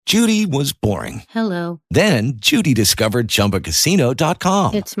Judy was boring. Hello. Then Judy discovered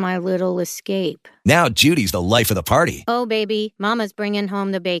ChumbaCasino.com. It's my little escape. Now Judy's the life of the party. Oh, baby, mama's bringing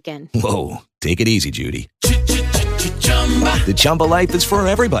home the bacon. Whoa, take it easy, Judy. The Chumba life is for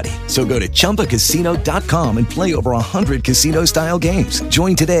everybody. So go to ChumbaCasino.com and play over 100 casino-style games.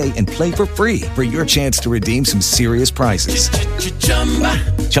 Join today and play for free for your chance to redeem some serious prizes.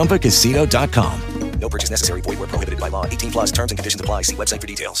 ChumbaCasino.com. No purchase necessary. Void where prohibited by law. 18 plus terms and conditions apply. See website for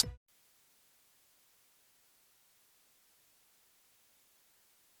details.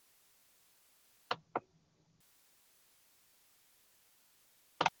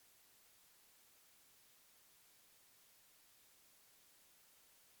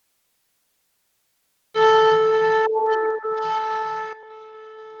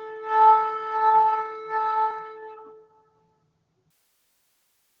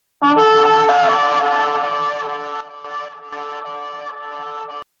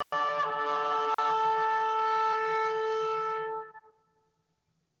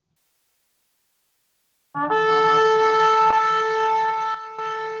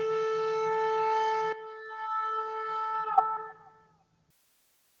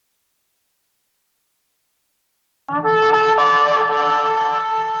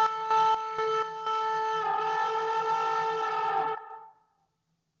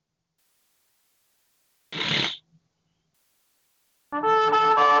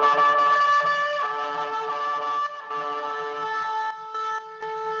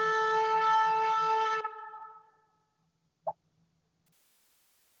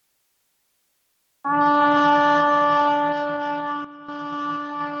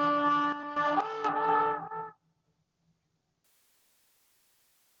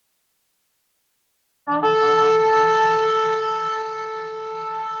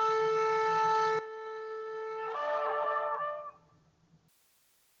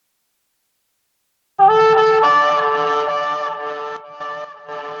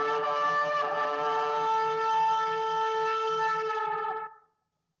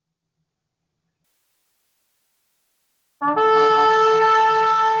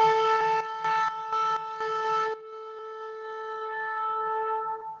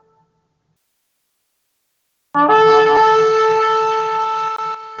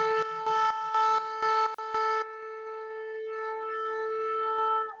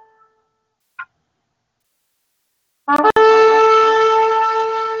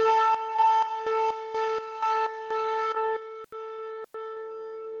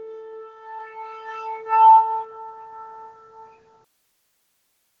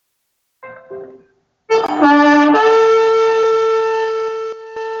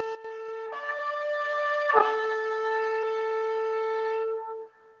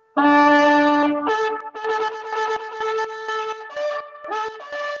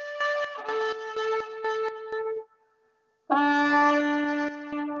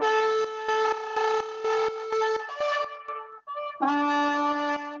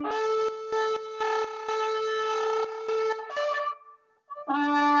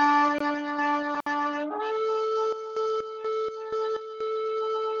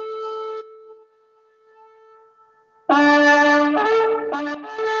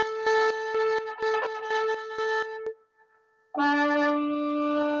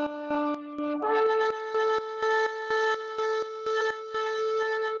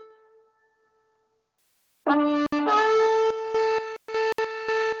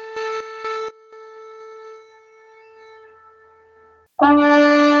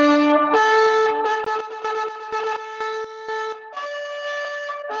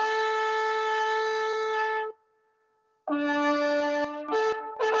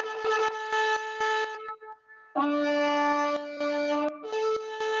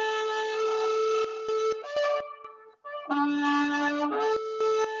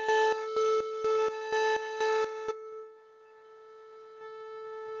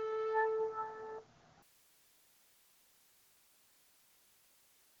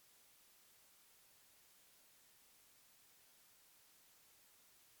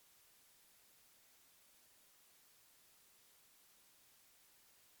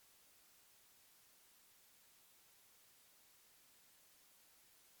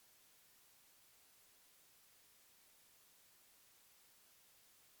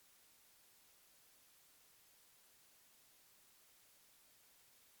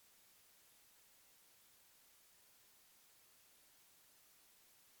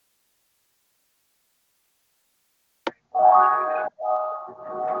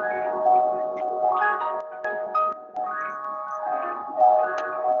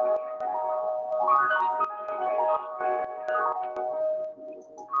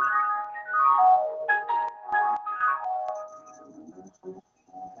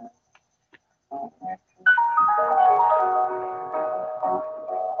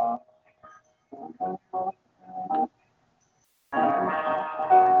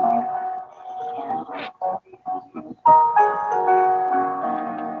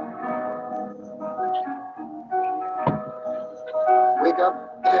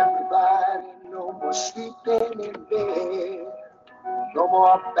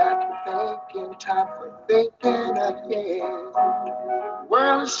 more back thinking, time for thinking ahead. The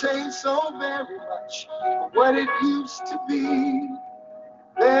world has changed so very much from what it used to be.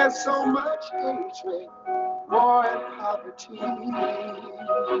 There's so much hatred, war and poverty.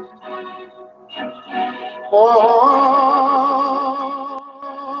 Oh,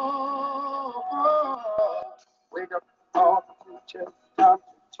 wake up all the teachers, time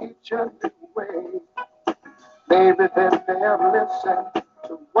to teach a new way. Maybe then they'll listen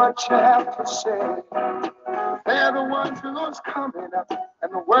to what you have to say. They're the ones who's coming up,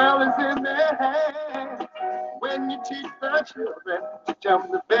 and the world is in their hands. When you teach the children, teach them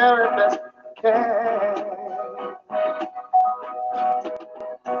the very best you can.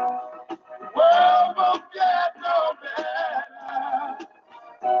 The world won't get no better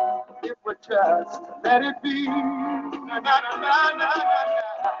if we just let it be. Na, na, na, na, na, na.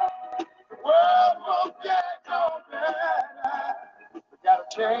 The world won't get no better. We gotta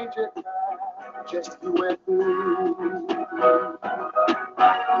change it now, just you and me.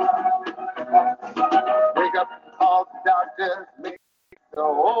 Wake up all the doctors, make the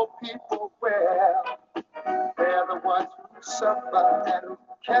old people well. They're the ones who suffer and who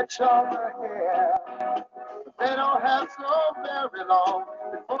catch all the hair. They don't have so very long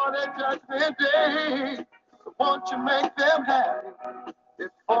before their judgment day. So won't you make them happy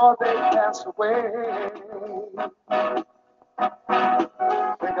before they pass away?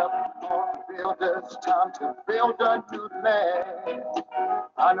 Wake up all the builders, time to build a new land.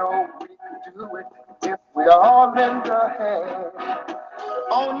 I know we could do it if we all lend a hand.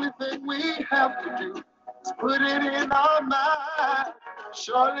 The only thing we have to do is put it in our mind.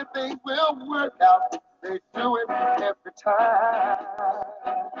 Surely things will work out. They do it every time.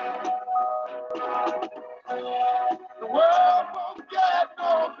 The world won't get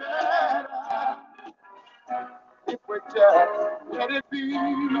no better if we just let it be.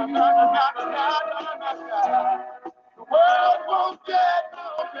 Na, na, na, na, na, na, na. The world won't get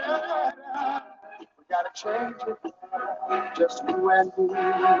no better. We gotta change it, just you and me.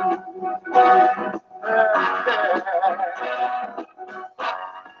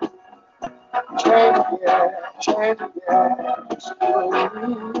 Change it, change it, just you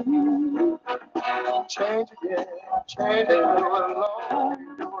and me. Change it, change it, do it alone,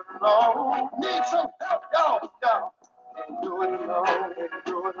 do it alone. Need some help, y'all. Do it alone,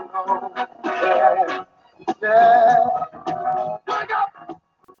 do it alone. Yeah, yeah. Wake up,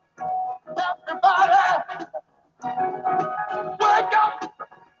 everybody. Wake up,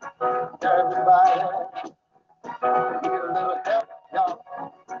 everybody. Need a little help, y'all.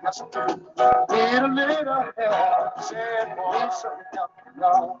 Yes, need a little help. Say need some help,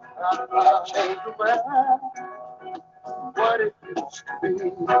 y'all. I'll change the world, what it used to be.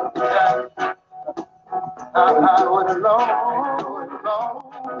 I would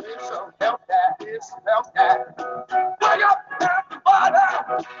alone. Need some help, that is help, that. Wake up,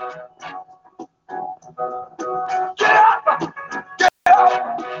 everybody. Get up, get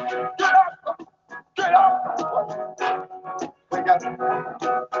up, get up, get up. Wake up,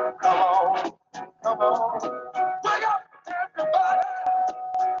 come on. Wake up, everybody.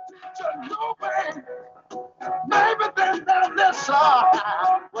 Teach a new way. Maybe then they'll listen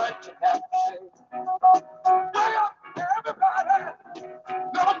what you have to say. Wake up, everybody.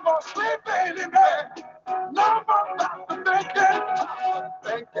 No more sleeping in bed. No more not thinking.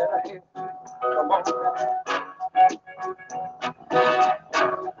 Come on.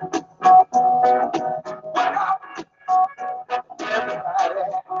 Wake up, everybody.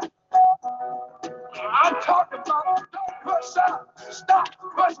 I'm talking about don't push out. Stop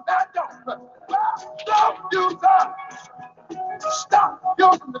pushing that door. Don't use that. Stop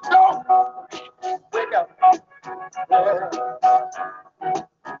using the door. Wake up. Won't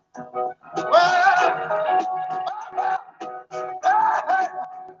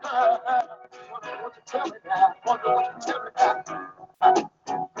you tell me now? Won't you tell me now?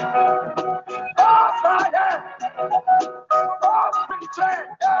 Oh, Friday! Oh, preacher!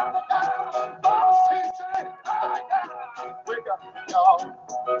 Oh, teacher! Wake up, y'all.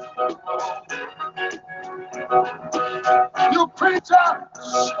 You preacher!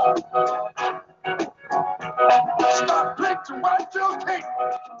 Stop preaching what you think.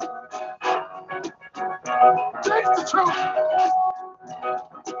 Take the truth.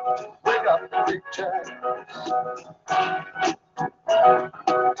 Wake up, preacher.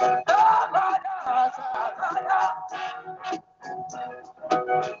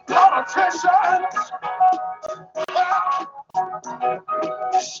 Politicians,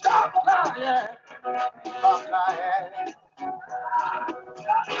 stop lying. Stop lying.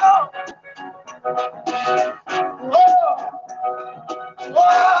 Oh.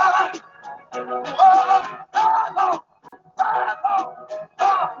 Why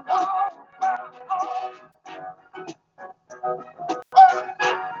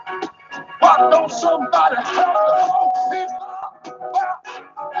don't somebody help the old people?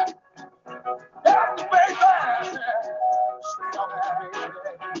 Help me, baby.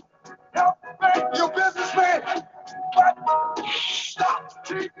 Help me, you businessman. Stop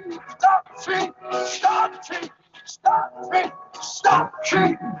cheating. Stop cheating. Stop cheating. Stop cheating. Stop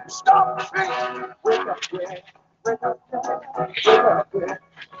cheating. Stop cheating. Wake up, yeah. Wake up, yeah. Wake up, yeah.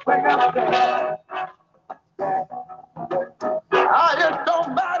 Wake up, yeah. It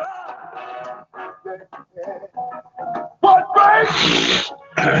don't matter what race,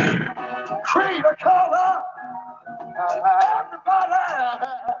 creed, or color. Everybody,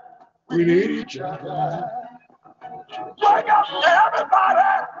 we need each other. Wake up,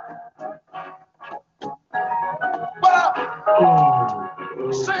 everybody.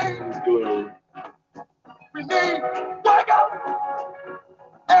 Well, sing. We need. Wake up,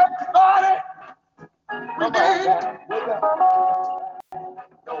 everybody. We need.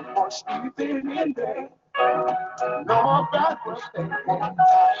 No more sleeping in bed. No more backwards thinking.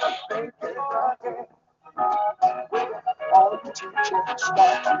 Thinking again. All the teachers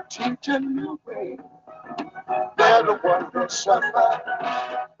start to teach a new way. They're the ones that suffer.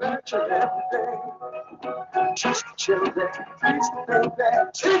 Better every day. Teach the children. Teach the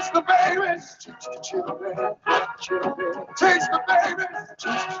babies. Teach the babies. Teach the children. Children. Teach the babies.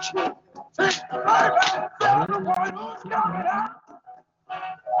 Teach the children. Teach the babies. They're the ones who's got it out.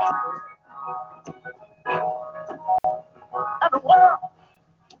 And the world.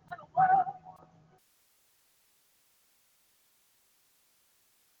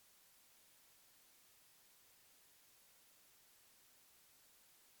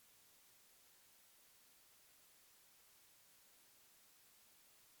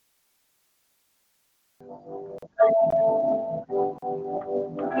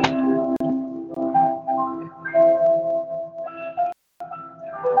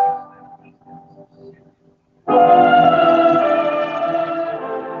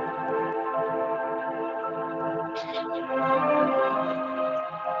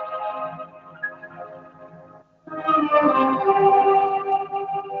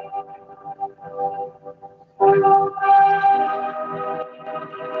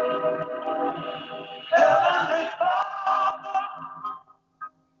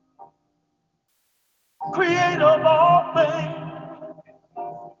 Creator of all things,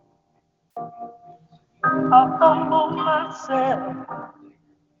 I humble myself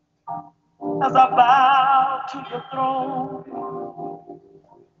as I bow to your throne.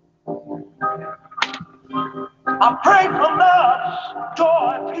 I pray for love,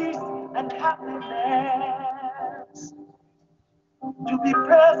 joy, peace, and happiness to be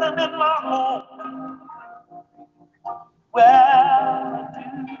present in my home where I do.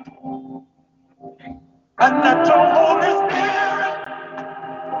 And that your Holy Spirit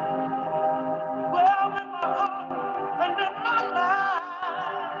dwell in my heart and in my life.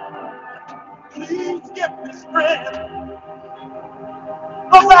 Please give me strength,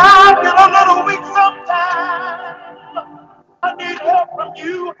 'cause I get a little weak sometimes. I need help from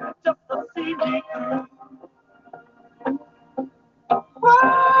you just to see me through.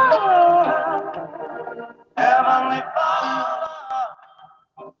 Whoa. Heavenly Father,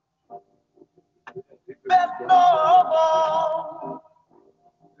 best of all,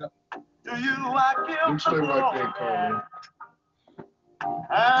 to you I give the glory,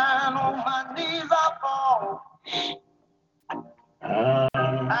 and on my knees I fall.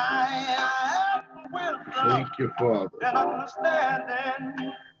 I ask for wisdom. Thank you, Father. And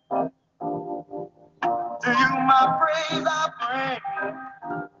understanding. To you my praise I bring.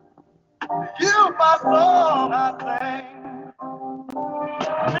 To you my song I sing.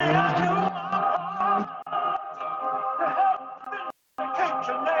 May I do my part to help vindicate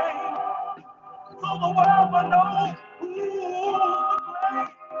your name, so the world will know who's the great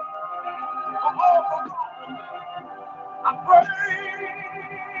of all the world. I pray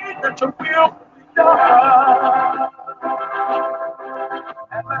that your will be done.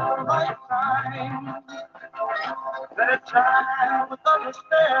 And at the right time, let it shine with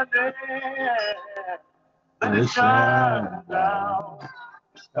understanding. Let it shine down.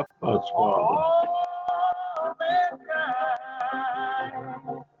 Help us, Father. All mankind.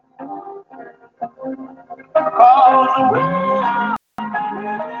 Cause the world,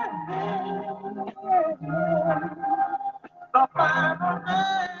 the final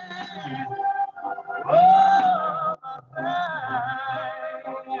day. Oh, the time.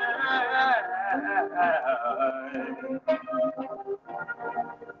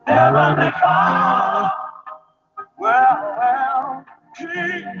 Heavenly Father, well,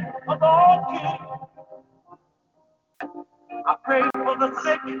 King of all kings, I pray for the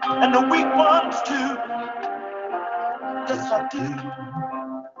sick and the weak ones too. Yes, I do.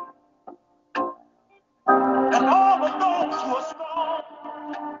 And all of those who are strong,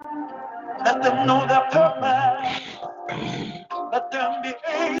 let them know their purpose. Let them be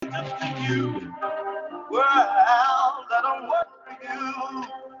agents for you. Well, let them work for you.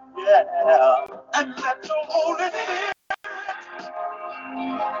 Yeah. And let your Holy Spirit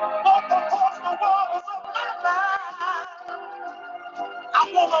walk across the waters of my life. I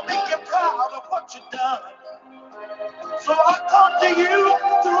want to make you proud of what you've done. So I come to you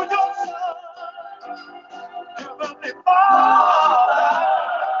through your Son, Heavenly Father.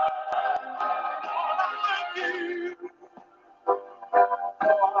 Lord, I thank you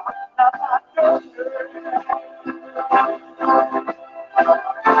for not your good.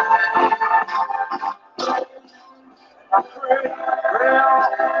 I pray,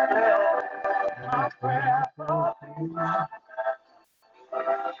 my prayer for you,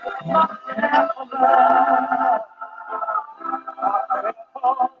 my prayer for love. I pray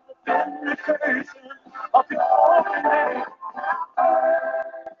for the vindication of your holy name.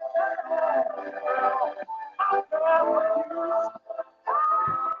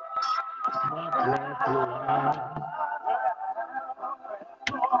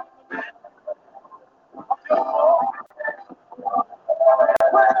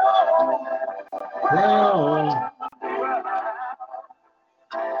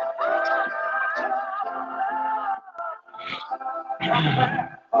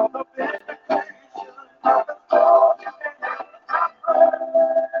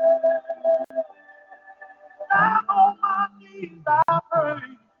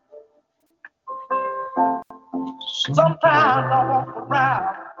 Sometimes I walk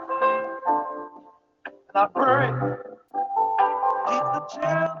around and I pray, keep the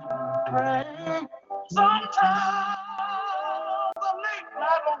children praying. Sometimes I lay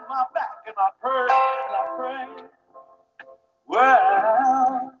flat on my back and I pray.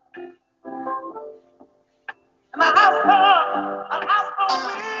 Well, and I ask for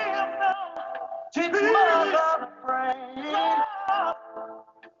wisdom, teach mother to pray.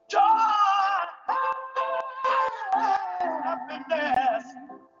 Joy, happiness.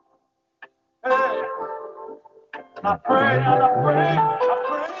 Hey. And I pray that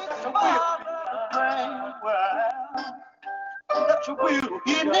you will. Well, that you will.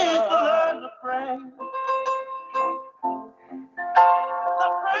 You need to learn to pray. I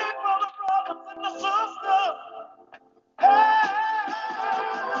pray for the brothers and the sisters. Hey.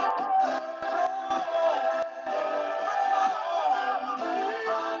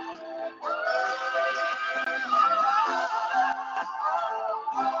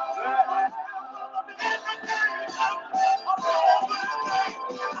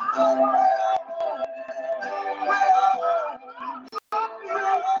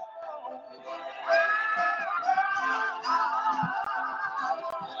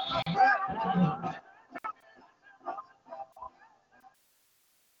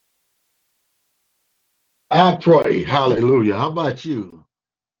 I pray. Hallelujah. How about you?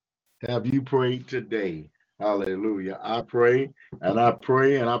 Have you prayed today? Hallelujah. I pray and I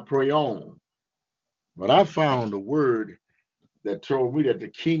pray and I pray on. But I found a word that told me that the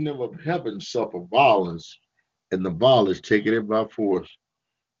kingdom of heaven suffer violence and the violence taking it by force.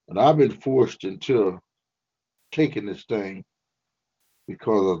 And I've been forced into taking this thing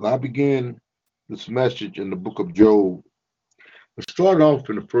because as I began this message in the book of Job, I started off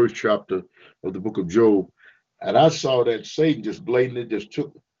in the first chapter of the book of Job, and I saw that Satan just blatantly just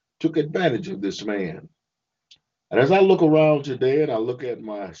took advantage of this man. And as I look around today and I look at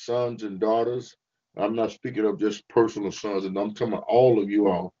my sons and daughters, I'm not speaking of just personal sons, and I'm talking about all of you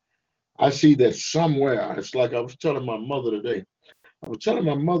all. I see that somewhere, it's like I was telling my mother today. I was telling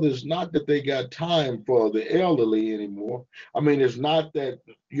my mother it's not that they got time for the elderly anymore. I mean, it's not that,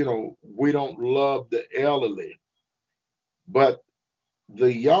 we don't love the elderly, but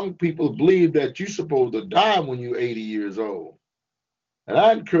the young people believe that you're supposed to die when you're 80 years old. And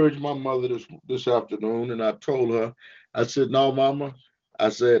I encouraged my mother this afternoon, and I told her, I said, no, Mama, I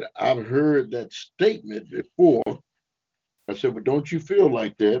said, I've heard that statement before. I said, but don't you feel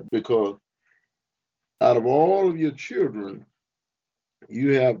like that? Because out of all of your children,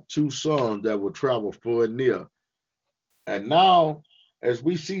 you have two sons that will travel far and near. And now, as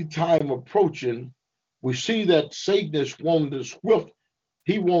we see time approaching, we see that Satan is wanting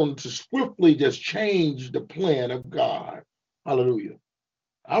he wanted to swiftly just change the plan of God. Hallelujah.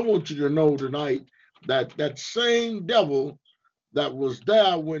 I want you to know tonight that that same devil that was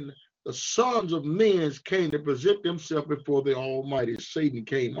there when the sons of men came to present themselves before the Almighty. Satan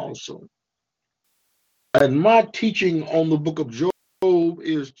came also. And my teaching on the book of Job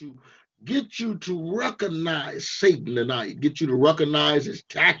is to get you to recognize Satan tonight, get you to recognize his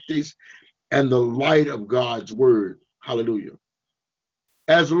tactics and the light of God's word. Hallelujah.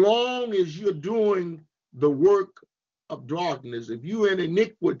 As long as you're doing the work of darkness, if you're in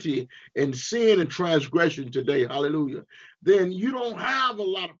iniquity and sin and transgression today, hallelujah, then you don't have a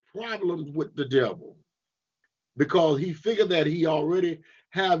lot of problems with the devil, because he figured that he already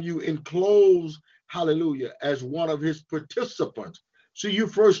have you enclosed, hallelujah, as one of his participants. So you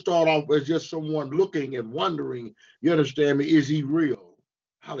first start off as just someone looking and wondering, you understand me, is he real?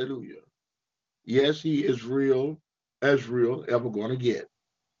 Hallelujah. Yes, he is real, as real ever going to get.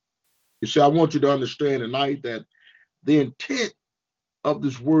 You see, I want you to understand tonight that the intent of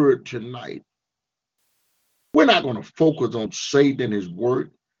this word tonight, we're not going to focus on Satan and his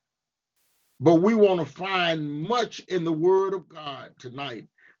word, but we want to find much in the word of God tonight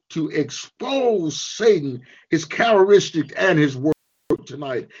to expose Satan, his characteristics, and his word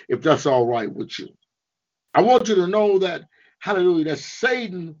tonight, if that's all right with you. I want you to know that, hallelujah, that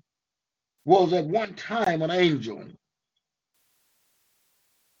Satan was at one time an angel,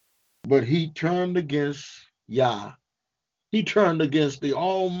 but he turned against Yah. He turned against the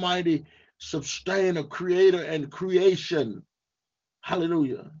almighty sustainer, creator, and creation.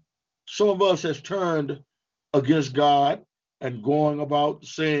 Hallelujah. Some of us has turned against God and going about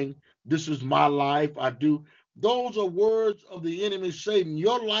saying, this is my life, I do. Those are words of the enemy, Satan.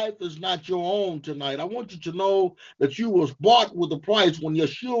 Your life is not your own tonight. I want you to know that you was bought with a price when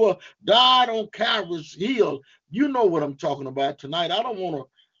Yeshua died on Calvary's hill. You know what I'm talking about tonight. I don't want to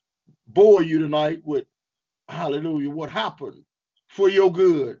bore you tonight with, hallelujah, what happened for your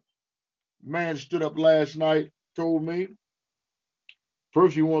good. Man stood up last night, told me,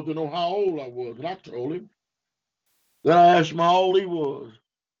 first he wanted to know how old I was, and I told him. Then I asked him how old he was.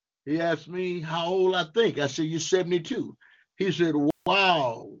 He asked me how old I think. I said, you're 72. He said,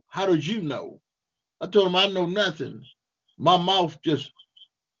 wow, how did you know? I told him, I know nothing. My mouth just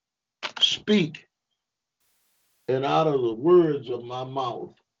speak, and out of the words of my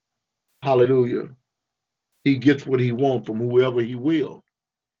mouth, hallelujah, he gets what he wants from whoever he will.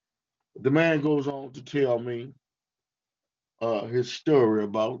 The man goes on to tell me his story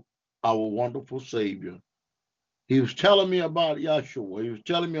about our wonderful Savior. He was telling me about Yahshua. He was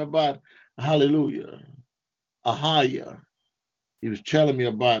telling me about, hallelujah, Ahaya. He was telling me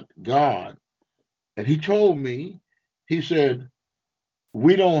about God. And he told me, he said,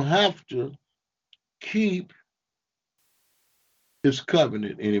 we don't have to keep his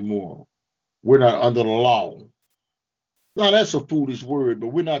covenant anymore. We're not under the law. Now, that's a foolish word, but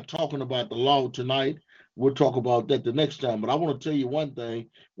we're not talking about the law tonight. We'll talk about that the next time. But I want to tell you one thing.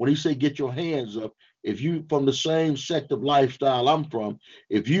 When he say get your hands up, if you from the same sect of lifestyle I'm from,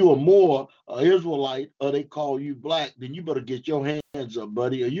 if you are more Israelite or they call you black, then you better get your hands up,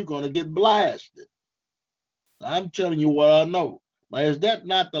 buddy, or you're going to get blasted. I'm telling you what I know. Now, is that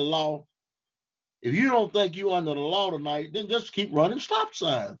not the law? If you don't think you're under the law tonight, then just keep running stop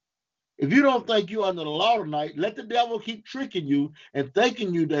signs. If you don't think you're under the law tonight, let the devil keep tricking you and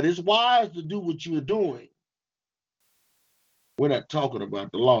thinking you that it's wise to do what you're doing. We're not talking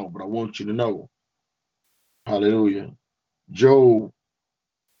about the law, but I want you to know, hallelujah, Job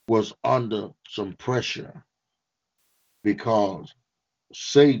was under some pressure because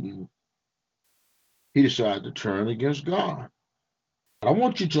Satan, he decided to turn against God. I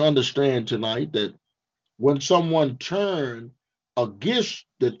want you to understand tonight that when someone turned against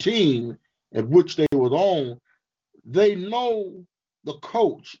the team at which they were on, they know the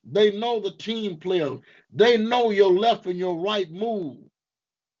coach, they know the team player, they know your left and your right move.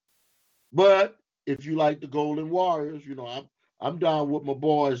 But if you like the Golden Warriors, you know, I'm down with my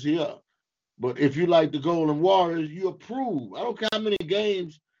boys here. But if you like the Golden Warriors, you approve. I don't care how many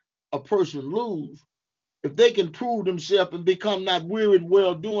games a person lose. If they can prove themselves and become not weary and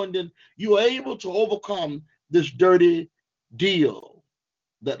well doing, then you are able to overcome this dirty deal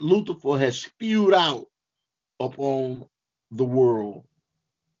that Lucifer has spewed out upon the world.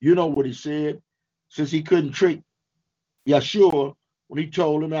 You know what he said, since he couldn't trick Yeshua when he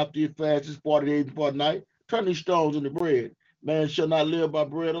told him after he fasted 40 days and 40 nights, turn these stones into bread. Man shall not live by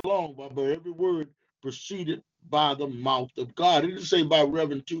bread alone, but by every word proceeded by the mouth of God. It didn't say by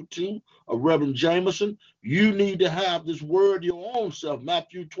Reverend Tutu or Reverend Jameson. You need to have this word your own self.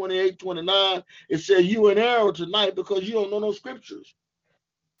 Matthew 28:29. It says you in error tonight because you don't know no scriptures.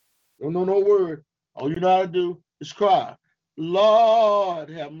 You don't know no word. All you know how to do is cry. Lord,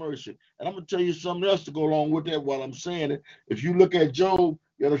 have mercy. And I'm going to tell you something else to go along with that while I'm saying it. If you look at Job,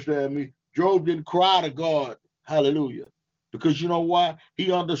 you understand me? Job didn't cry to God. Hallelujah. Because you know why?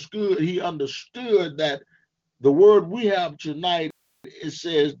 He understood that the word we have tonight, it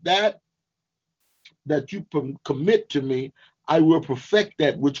says that you commit to me, I will perfect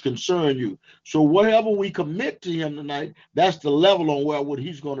that which concern you. So whatever we commit to him tonight, that's the level on what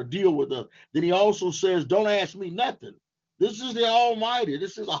he's going to deal with us. Then he also says, don't ask me nothing. This is the Almighty.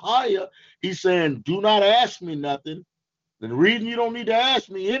 This is a higher. He's saying, do not ask me nothing. And the reason you don't need to ask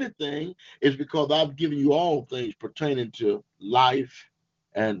me anything is because I've given you all things pertaining to life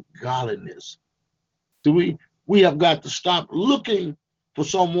and godliness. So we have got to stop looking for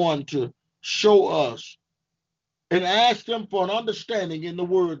someone to show us and ask them for an understanding in the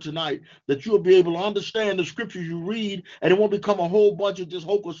word tonight, that you'll be able to understand the scriptures you read, and it won't become a whole bunch of just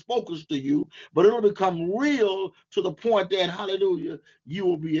hocus pocus to you, but it'll become real to the point that, hallelujah, you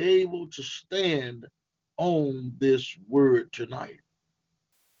will be able to stand on this word tonight.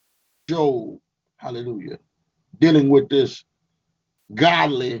 Job, hallelujah, dealing with this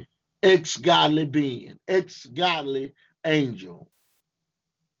godly, ex-godly being, ex-godly angel.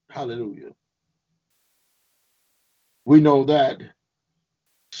 Hallelujah. We know that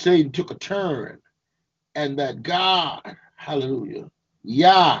Satan took a turn and that God, hallelujah,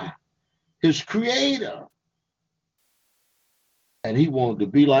 Yah, his creator, and he wanted to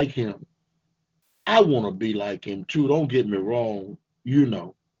be like him. I want to be like him too. Don't get me wrong. You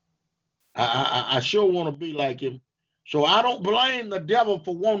know, I sure want to be like him. So I don't blame the devil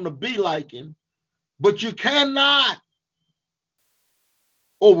for wanting to be like him, but you cannot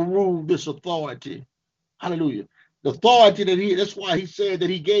overrule this authority. Hallelujah. The authority that's why he said that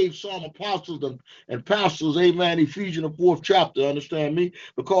he gave some apostles and pastors, amen, Ephesians, the 4th chapter, understand me?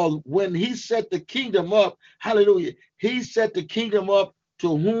 Because when he set the kingdom up, hallelujah, he set the kingdom up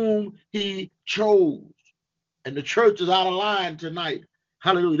to whom he chose. And the church is out of line tonight.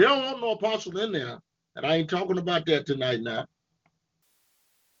 Hallelujah. They don't want no apostles in there. And I ain't talking about that tonight now.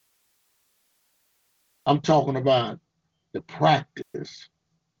 I'm talking about the practice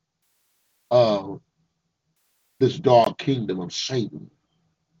of this dark kingdom of Satan.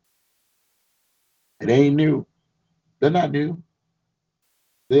 It ain't new. They're not new.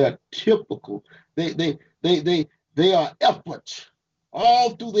 They are typical. They are efforts all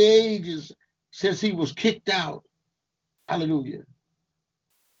through the ages since he was kicked out. Hallelujah.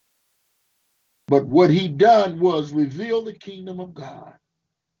 But what he done was reveal the kingdom of God.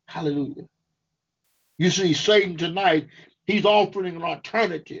 Hallelujah. You see, Satan tonight, he's offering an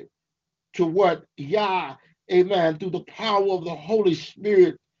alternative to what Yah, amen, through the power of the Holy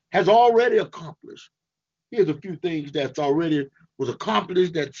Spirit has already accomplished. Here's a few things that's already was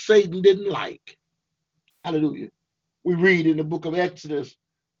accomplished that Satan didn't like. Hallelujah. We read in the book of Exodus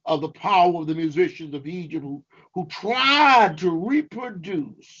of the power of the musicians of Egypt who tried to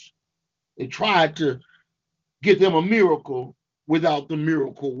reproduce. They tried to get them a miracle without the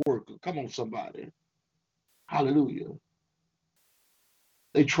miracle worker. Come on, somebody. Hallelujah.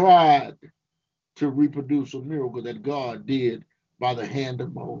 They tried to reproduce a miracle that God did by the hand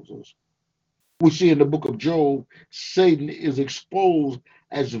of Moses. We see in the book of Job, Satan is exposed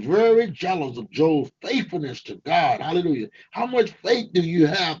as very jealous of Job's faithfulness to God. Hallelujah. How much faith do you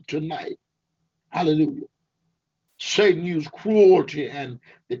have tonight? Hallelujah. Satan used cruelty and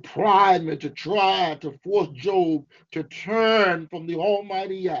deprivement to try to force Job to turn from the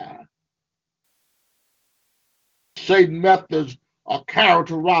Almighty Yah. Satan's methods are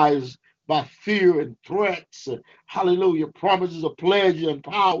characterized by fear and threats. Hallelujah. Promises of pleasure and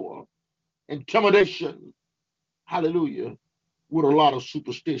power. Intimidation. Hallelujah. With a lot of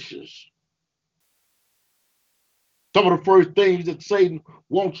superstitions. Some of the first things that Satan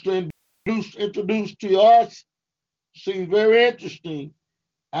wants to introduce to us seem very interesting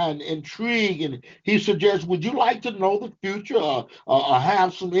and intriguing. He suggests, would you like to know the future or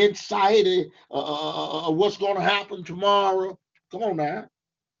have some insight of what's going to happen tomorrow? Come on now.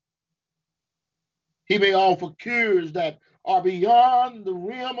 He may offer cures that are beyond the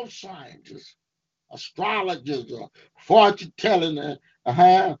realm of scientists, astrologers, or fortune telling.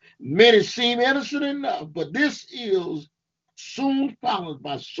 Many seem innocent enough, but this is soon followed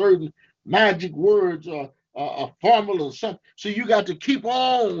by certain magic words or a formula or something. So you got to keep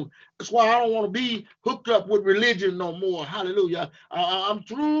on. That's why I don't want to be hooked up with religion no more. Hallelujah. I'm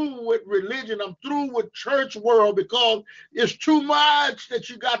through with religion. I'm through with church world because it's too much that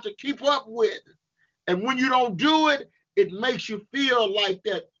you got to keep up with. And when you don't do it, it makes you feel like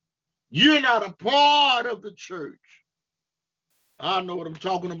that you're not a part of the church. I know what I'm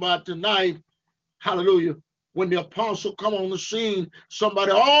talking about tonight. Hallelujah. when the apostle come on the scene,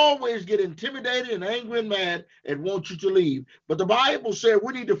 somebody always get intimidated and angry and mad and want you to leave. But the Bible said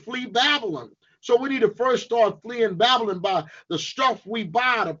we need to flee Babylon. So we need to first start fleeing Babylon by the stuff we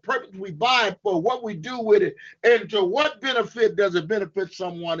buy, the purpose we buy it for, what we do with it, and to what benefit does it benefit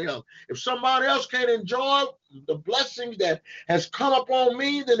someone else. If somebody else can't enjoy the blessings that has come upon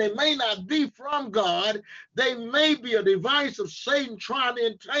me, then they may not be from God. They may be a device of Satan trying to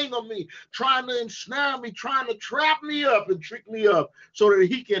entangle me, trying to ensnare me, trying to trap me up and trick me up so that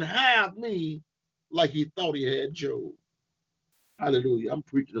he can have me like he thought he had Job. Hallelujah. I'm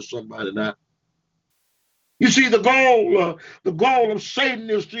preaching to somebody now. You see, the goal of Satan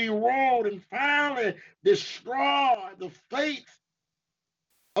is to erode and finally destroy the faith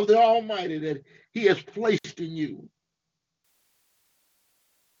of the Almighty that he has placed in you.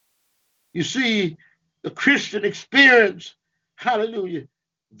 You see, the Christian experience, hallelujah,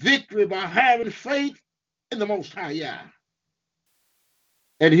 victory by having faith in the Most High Yah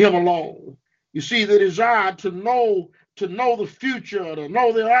and him alone. You see, the desire to know the future, to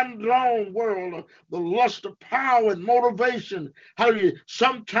know the unknown world, the lust of power and motivation. Hallelujah.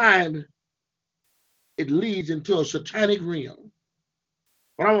 Sometimes it leads into a satanic realm.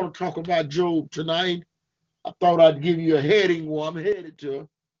 But I want to talk about Job tonight. I thought I'd give you a heading where I'm headed to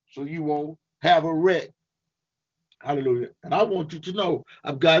so you won't have a wreck. Hallelujah. And I want you to know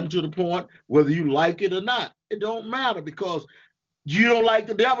I've gotten to the point whether you like it or not. It don't matter because you don't like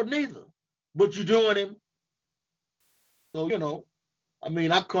the devil neither, but you're doing him. So,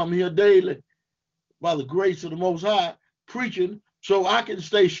 I come here daily by the grace of the Most High preaching so I can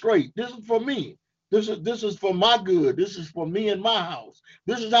stay straight. This is for me. This is for my good. This is for me and my house.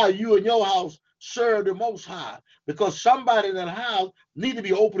 This is how you and your house serve the Most High, because somebody in that house need to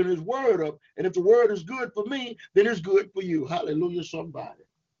be opening his word up. And if the word is good for me, then it's good for you. Hallelujah, somebody.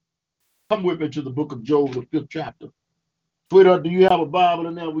 Come with me to the book of Job, the 5th chapter. Sweetheart, do you have a Bible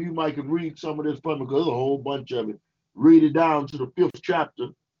in there where you might can read some of this from me? Because there's a whole bunch of it. Read it down to the 5th chapter,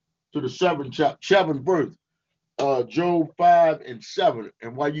 to the 7th verse. Job 5 and 7.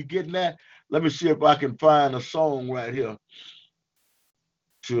 And while you're getting that, let me see if I can find a song right here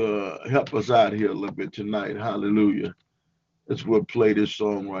to help us out here a little bit tonight. Hallelujah. We'll play this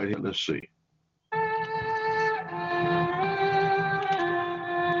song right here. Let's see.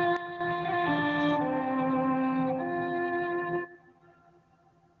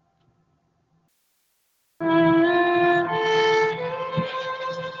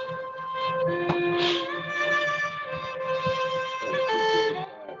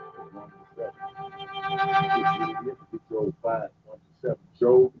 Job 5, 1 to 7.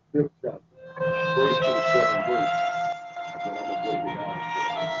 Job 5th chapter, first to the 7th verse. And then I'm going to break it down.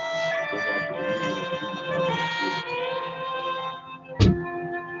 Go back to the reading and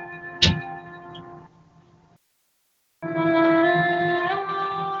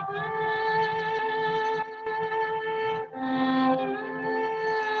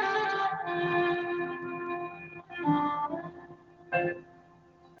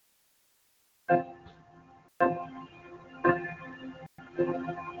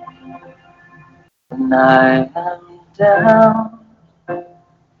When I am down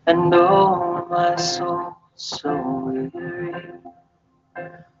and oh my soul so weary,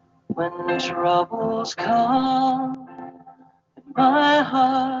 when troubles come and my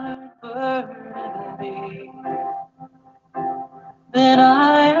heart burden me, then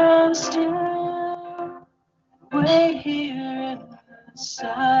I am still, wait here in the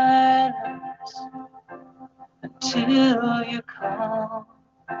silence until you come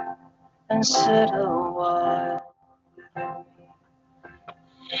and sit a while.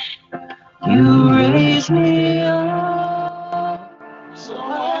 You raise me up so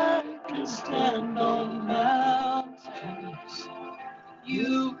I can stand on mountains.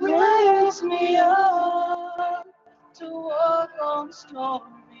 You raise me up to walk on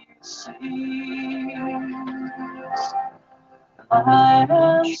stormy seas. I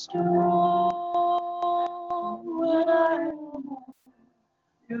am strong when I am on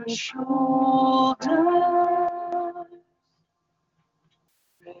your shoulders.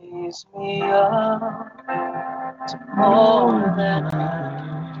 Raise me up to more than I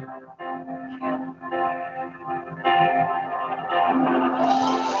can.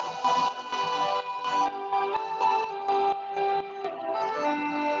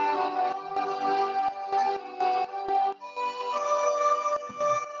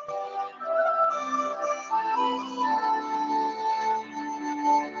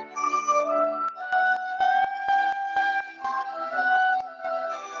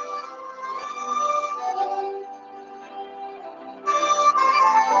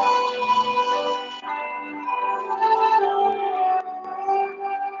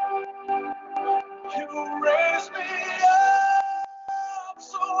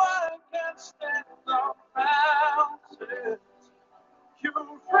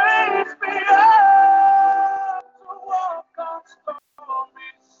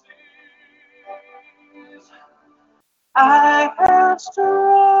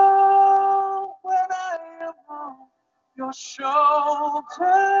 your shoulders.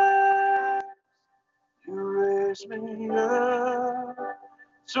 You raise me up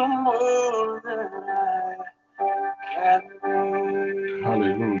to more than I can be.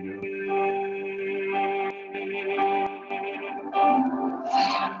 Hallelujah.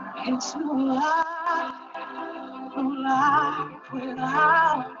 It's no life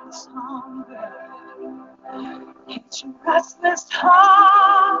without this hunger. It's your restless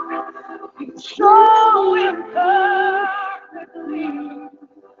heart, you show it perfectly.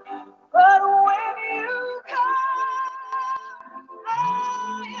 But when you come, I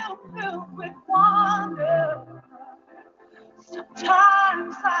am filled with wonder.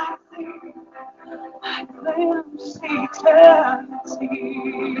 Sometimes I think I glimpse eternity.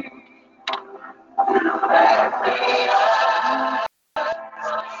 I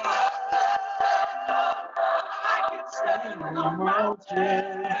can stand on the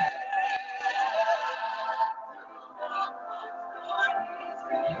mountain.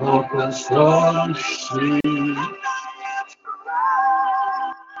 Open storm sea.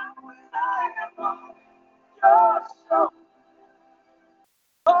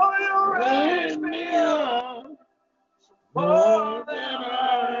 Oh, you raise me up more than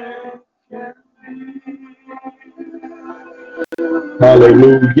I can be.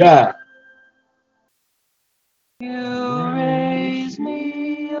 Hallelujah. You raise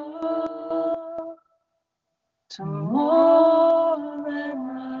me up to more than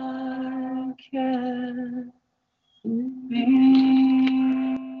I can be.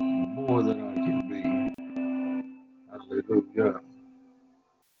 More than I can be. Hallelujah.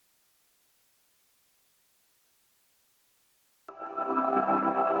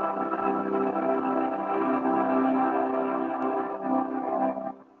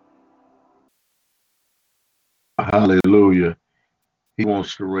 Hallelujah. He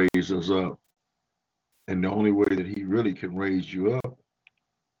wants to raise us up. And the only way that he really can raise you up,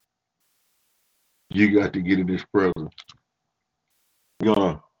 you got to get in his presence. I'm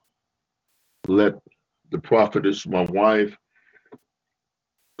going to let the prophetess, my wife,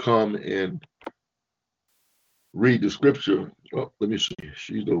 come and read the scripture. Oh, let me see.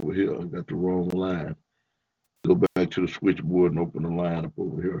 She's over here. I got the wrong line. Go back to the switchboard and open the line up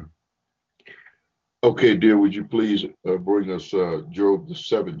over here. Okay, dear, would you please bring us Job, the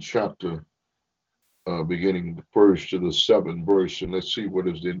 7th chapter, beginning the 1st to the 7th verse, and let's see what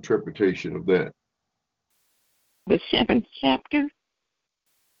is the interpretation of that. The 7th chapter?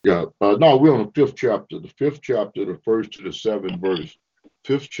 Yeah, no, we're on the 5th chapter. The 5th chapter, the 1st to the 7th verse.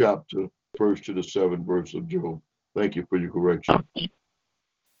 5th chapter, 1st to the 7th verse of Job. Thank you for your correction. Okay.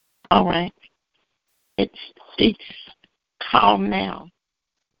 All right. It speaks, call now,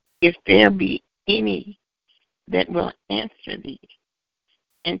 if there be any that will answer thee,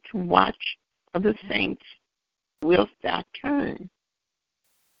 and to watch for the saints wilt thou turn.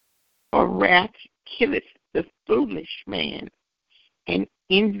 For wrath killeth the foolish man, and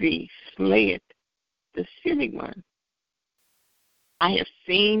envy slayeth the silly one. I have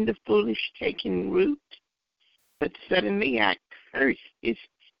seen the foolish taking root, but suddenly I curse his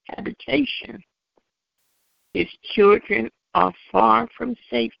habitation. His children are far from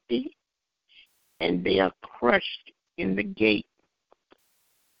safety, and they are crushed in the gate.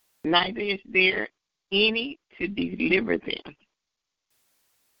 Neither is there any to deliver them,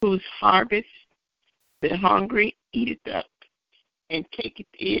 whose harvest the hungry eateth up, and taketh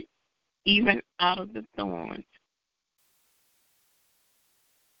it even out of the thorns.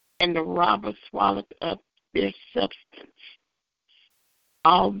 And the robber swalloweth up their substance.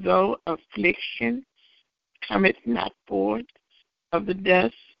 Although affliction cometh not forth of the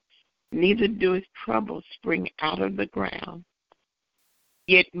dust, neither doeth trouble spring out of the ground.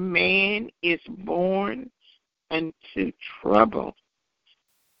 Yet man is born unto trouble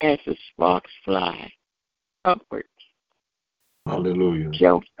as the sparks fly upward. Hallelujah.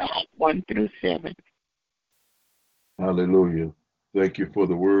 Job 1-7. Hallelujah. Thank you for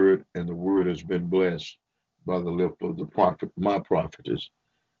the word, and the word has been blessed by the lip of the prophet, my prophetess.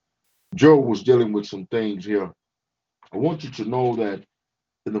 Job was dealing with some things here. I want you to know that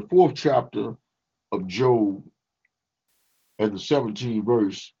in the 4th chapter of Job and the 17th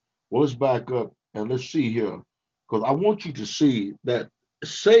verse, well, let's back up and let's see here, because I want you to see that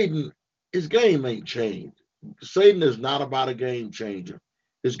Satan, his game ain't changed. Satan is not about a game changer.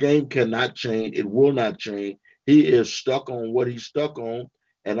 His game cannot change. It will not change. He is stuck on what he's stuck on,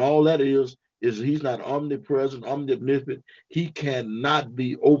 and all that is he's not omnipresent, omnipotent. He cannot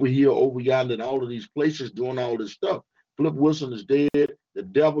be over here, over yonder, in all of these places doing all this stuff. Flip Wilson is dead. The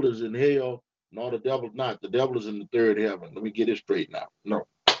devil is in hell. No, the devil's not. The devil is in the 3rd heaven. Let me get it straight now. No.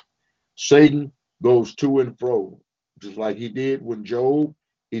 Satan goes to and fro just like he did when Job,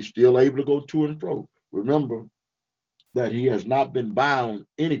 he's still able to go to and fro. Remember that he has not been bound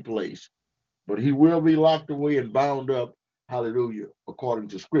any place, but he will be locked away and bound up, hallelujah, according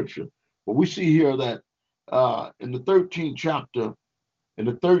to scripture. But we see here that in the 13th chapter, in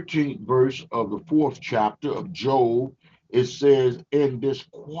the 13th verse of the 4th chapter of Job, it says, in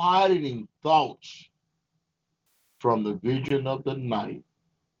disquieting thoughts from the vision of the night,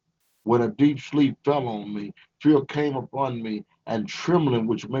 when a deep sleep fell on me, fear came upon me, and trembling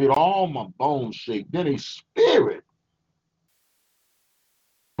which made all my bones shake. Then a spirit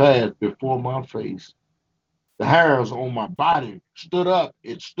passed before my face. The hairs on my body stood up.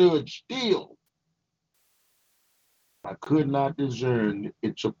 It stood still. I could not discern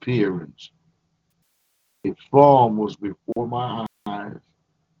its appearance. Its form was before my eyes.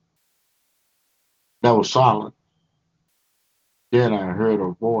 That was solid. Then I heard a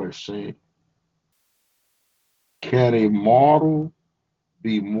voice saying, can a mortal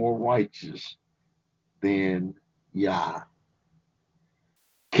be more righteous than Yah?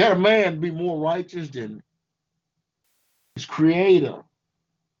 Can a man be more righteous than his creator?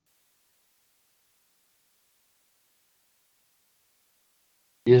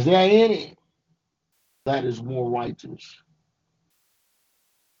 Is there any that is more righteous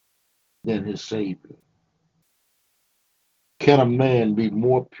than his Savior? Can a man be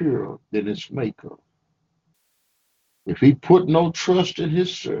more pure than his maker? If he put no trust in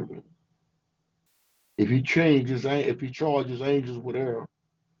his servant, if he charges angels with error,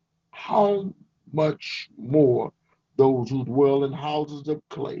 how much more those who dwell in houses of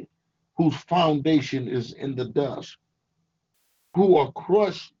clay, whose foundation is in the dust, who are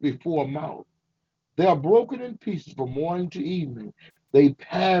crushed before a mouth. They are broken in pieces from morning to evening. They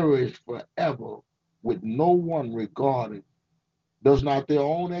perish forever with no one regarding. Does not their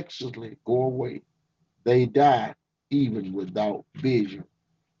own excellency go away? They die even without vision.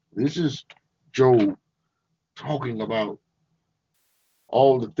 This is Job talking about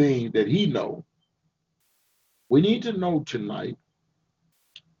all the things that he knows. We need to know tonight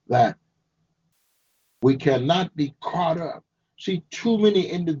that we cannot be caught up. See, too many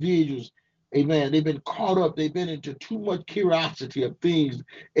individuals, amen, they've been caught up, they've been into too much curiosity of things,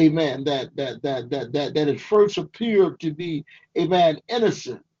 amen, that at first appeared to be, amen,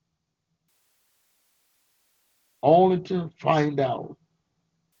 innocent, only to find out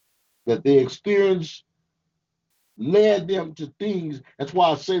that their experience led them to things. That's why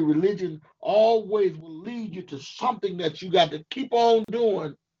I say religion always will lead you to something that you got to keep on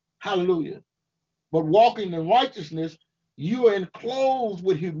doing. Hallelujah. But walking in righteousness, you are enclosed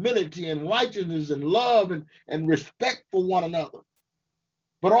with humility and righteousness and love and respect for one another.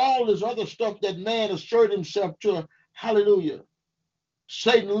 But all this other stuff that man asserts himself to, hallelujah,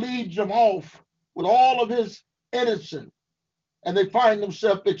 Satan leads them off with all of his innocence. And they find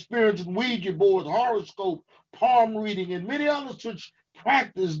themselves experiencing Ouija boards, horoscope, palm reading, and many other such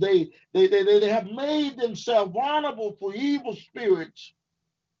practice. They have made themselves vulnerable for evil spirits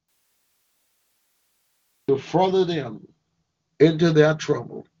to further them into their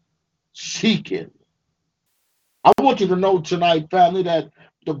trouble, seeking. I want you to know tonight, family, that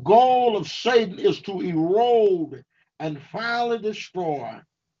the goal of Satan is to erode and finally destroy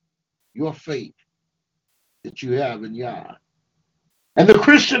your faith that you have in Yah. And the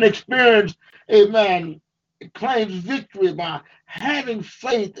Christian experience, amen, claims victory by having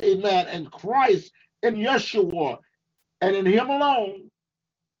faith, amen, in Christ, in Yeshua, and in Him alone.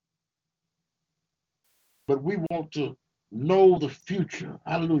 But we want to know the future.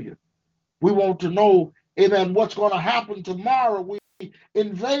 Hallelujah. We want to know, amen, what's going to happen tomorrow. We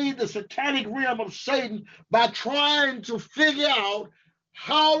invade the satanic realm of Satan by trying to figure out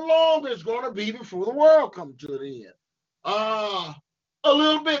how long it's going to be before the world comes to an end. A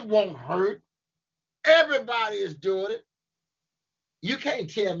little bit won't hurt. Everybody is doing it. You can't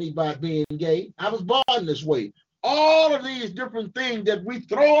tell me about being gay. I was born this way. All of these different things that we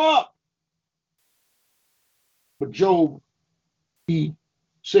throw up. But Job, he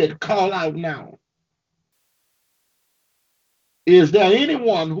said, call out now. Is there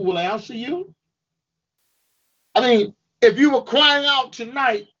anyone who will answer you? I mean, if you were crying out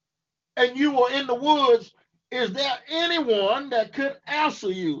tonight and you were in the woods, is there anyone that could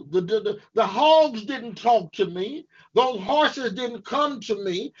answer you? The hogs didn't talk to me. Those horses didn't come to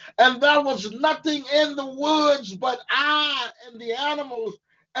me. And there was nothing in the woods but I and the animals.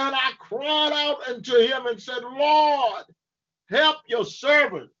 And I cried out unto him and said, Lord, help your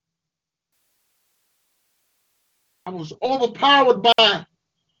servant. I was overpowered by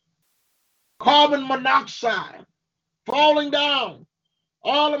carbon monoxide falling down.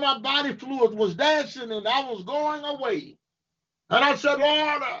 All of my body fluids was dancing, and I was going away. And I said,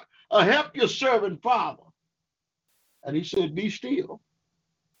 Lord, help your servant, Father. And he said, be still.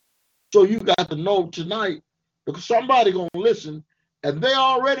 So you got to know tonight, because somebody going to listen, and they're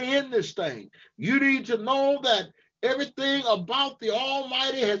already in this thing. You need to know that everything about the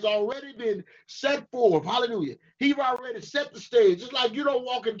Almighty has already been set forth. Hallelujah. He's already set the stage. It's like you don't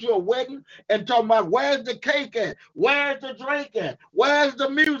walk into a wedding and talk about where's the cake at? Where's the drink at? Where's the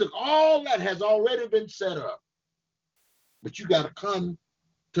music? All that has already been set up. But you got to come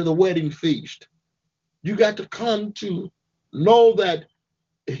to the wedding feast. You got to come to know that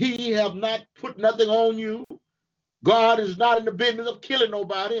he have not put nothing on you. God is not in the business of killing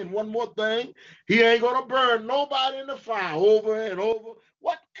nobody. And one more thing, he ain't going to burn nobody in the fire over and over.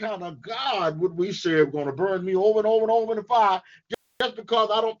 What kind of God would we serve going to burn me over and over and over in the fire just because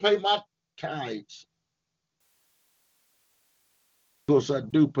I don't pay my tithes? Of course, I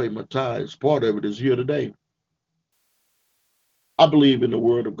do pay my tithes. Part of it is here today. I believe in the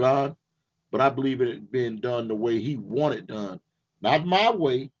word of God, but I believe in it being done the way he wanted done. Not my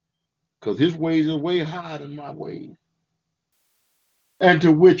way, because his ways are way higher than my ways. And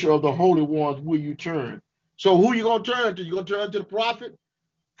to which of the holy ones will you turn? So who you going to turn to? You going to turn to the prophet?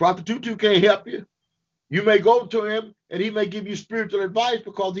 Prophet Tutu can't help you. You may go to him and he may give you spiritual advice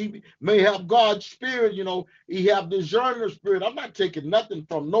because he may have God's spirit, he have discerning of spirit. I'm not taking nothing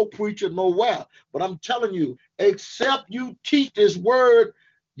from no preacher nowhere, but I'm telling you, except you teach this word,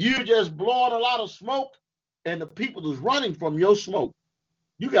 you just blowing a lot of smoke and the people is running from your smoke.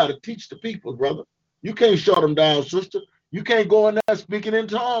 You got to teach the people, brother. You can't shut them down, sister. You can't go in there speaking in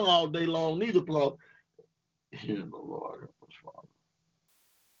tongue all day long, neither, Claude. Hear the Lord help us, Father.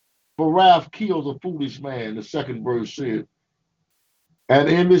 For wrath kills a foolish man, the second verse said, and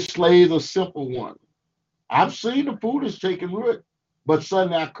envy slays a simple one. I've seen the foolish taken root, but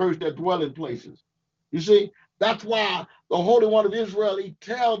suddenly I curse their dwelling places. You see, that's why the Holy One of Israel, he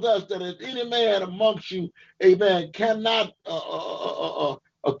tells us that if any man amongst you, amen, cannot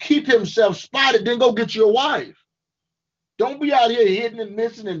keep himself spotted, then go get your wife. Don't be out here hidden and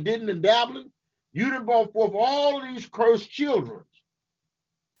missing and didding and dabbling. You done brought forth all of these cursed children.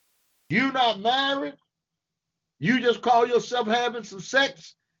 You not married. You just call yourself having some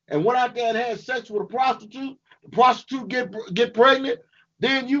sex and went out there and had sex with a prostitute. The prostitute get pregnant.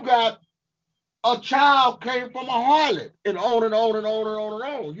 Then you got a child came from a harlot and on and on and on and on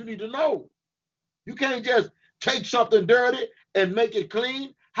and on. You need to know. You can't just take something dirty and make it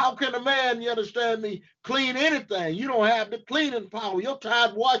clean. How can a man, you understand me, clean anything? You don't have the cleaning power, your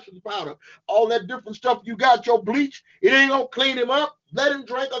Tide washing powder, all that different stuff you got, your bleach, it ain't going to clean him up. Let him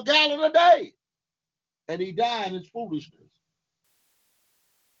drink a gallon a day. And he died in his foolishness.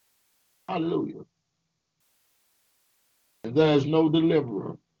 Hallelujah. And there's no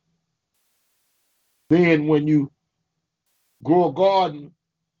deliverer. Then when you grow a garden,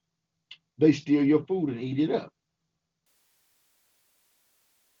 they steal your food and eat it up.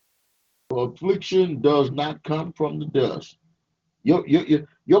 For affliction does not come from the dust. Your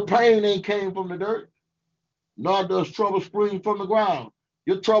pain ain't came from the dirt, nor does trouble spring from the ground.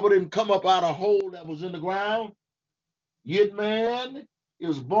 Your trouble didn't come up out of a hole that was in the ground. Yet man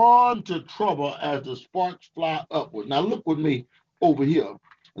is born to trouble as the sparks fly upward. Now look with me over here,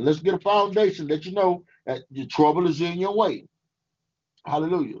 and let's get a foundation that you know that your trouble is in your way.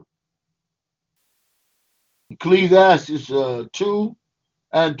 Hallelujah. Ecclesiastes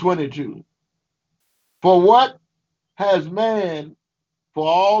 2:22. For what has man for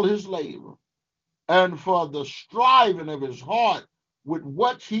all his labor, and for the striving of his heart with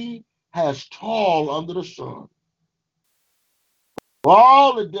what he has toiled under the sun? For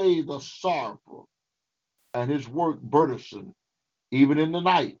all the days are sorrowful, and his work burdensome, even in the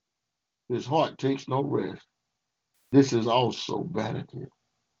night. His heart takes no rest. This is also vanity.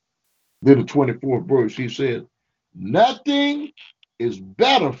 Then the 24th verse, he says, nothing is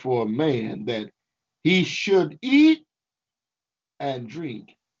better for a man that he should eat and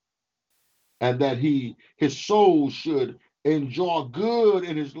drink, and that his soul should enjoy good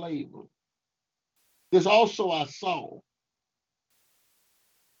in his labor. This also I saw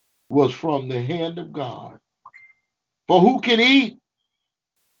was from the hand of God. For who can eat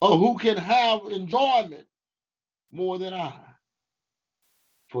or who can have enjoyment more than I?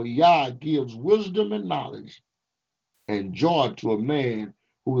 For Yah gives wisdom and knowledge and joy to a man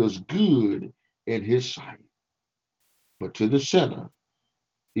who is good in his sight. But to the sinner,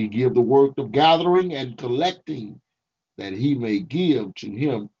 he gives the work of gathering and collecting, that he may give to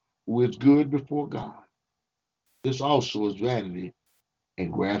him who is good before God. This also is vanity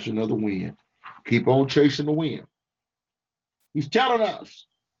and grasping of the wind. Keep on chasing the wind. He's telling us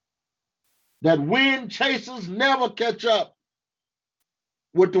that wind chasers never catch up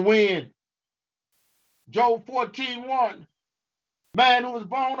with the wind. Job 14:1. Man who was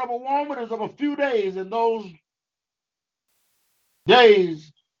born of a woman is of a few days, and those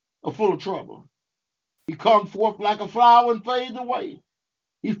days are full of trouble. He comes forth like a flower and fades away.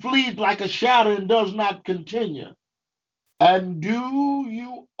 He flees like a shadow and does not continue. And do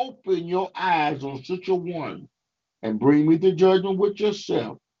you open your eyes on such a one and bring me to judgment with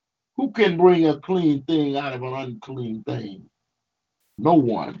yourself? Who can bring a clean thing out of an unclean thing? No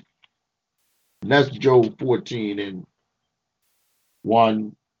one. And that's Job 14 and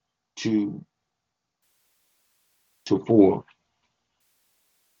 1, 2 to 4.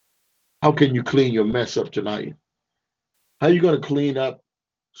 How can you clean your mess up tonight? How are you going to clean up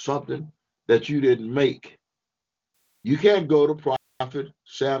something that you didn't make? You can't go to Prophet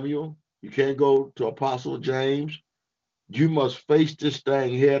Samuel. You can't go to Apostle James. You must face this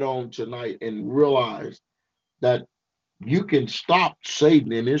thing head on tonight and realize that you can stop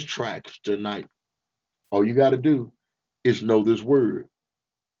Satan in his tracks tonight. All you got to do is know this word.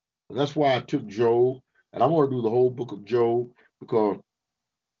 And that's why I took Job, and I want to do the whole book of Job because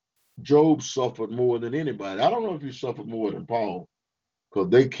Job suffered more than anybody. I don't know if he suffered more than Paul because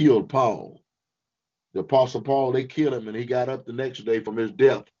they killed Paul. The Apostle Paul, they killed him, and he got up the next day from his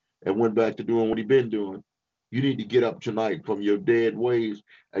death and went back to doing what he'd been doing. You need to get up tonight from your dead ways,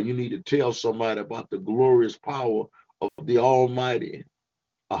 and you need to tell somebody about the glorious power of the Almighty,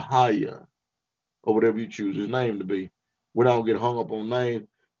 Ahaya, or whatever you choose his name to be. We don't get hung up on name,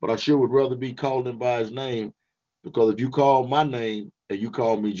 but I sure would rather be called him by his name, because if you call my name and you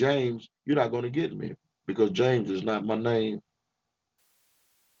call me James, you're not going to get me, because James is not my name.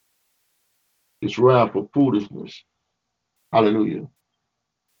 It's wrath for foolishness. Hallelujah.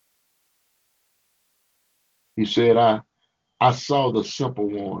 He said, I saw the simple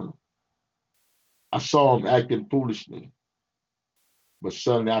one. I saw him acting foolishly, but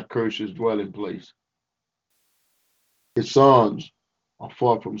suddenly I cursed his dwelling place. His sons are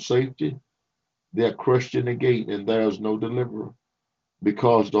far from safety. They are crushed in the gate, and there is no deliverer.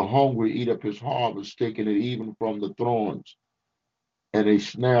 Because the hungry eat up his harvest, taking it even from the thorns, and a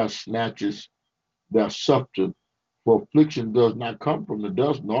snare snatches their substance. For affliction does not come from the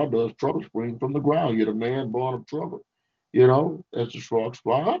dust, nor does trouble spring from the ground. Yet a man born of trouble, as the frogs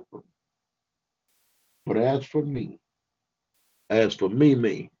fly up. But as for me,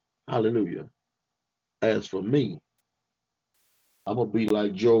 hallelujah, as for me, I'm going to be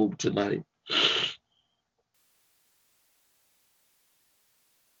like Job tonight.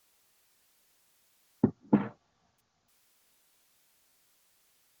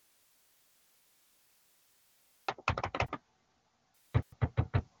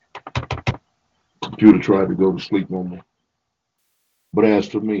 Computer tried to go to sleep on me. But as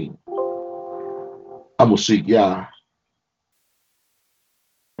for me, I'm going to seek Yah.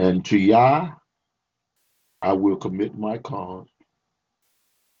 And to Yah, I will commit my cause.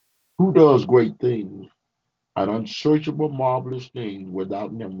 Who does great things and unsearchable, marvelous things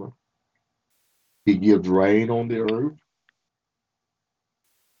without number? He gives rain on the earth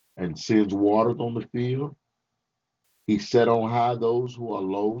and sends waters on the field. He set on high those who are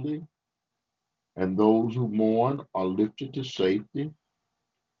lowly, and those who mourn are lifted to safety.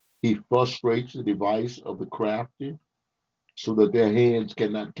 He frustrates the device of the crafty so that their hands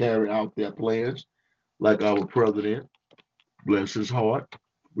cannot carry out their plans, like our president. Bless his heart.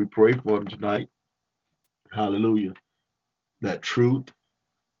 We pray for him tonight. Hallelujah. That truth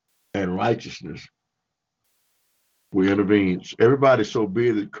and righteousness will intervene. Everybody's so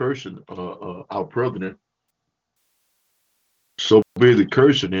busy cursing our president, so busy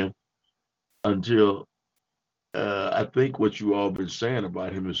cursing him until I think what you all been saying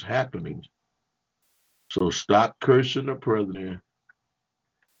about him is happening. So stop cursing the president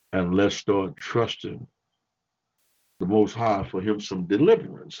and let's start trusting the Most High for him some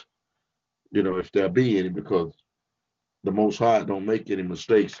deliverance. If there be any, because the Most High don't make any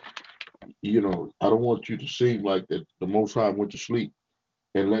mistakes. I don't want you to seem like that the Most High went to sleep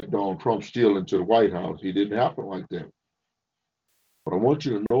and let Donald Trump steal into the White House. It didn't happen like that. But I want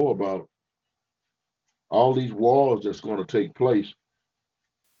you to know about all these wars that's going to take place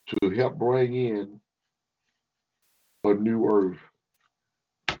to help bring in a new earth.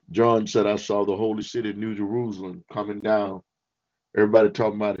 John said, I saw the holy city, New Jerusalem, coming down. Everybody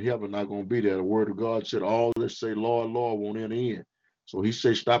talking about heaven not going to be there. The word of God said, all that say, Lord, Lord, won't enter in. So he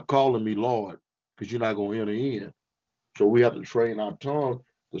said, stop calling me Lord, because you're not going to enter in. So we have to train our tongue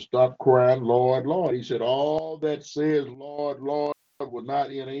to stop crying, Lord, Lord. He said, all that says, Lord, Lord, will not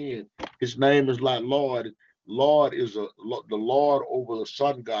enter in. His name is like Lord. Lord is the Lord over the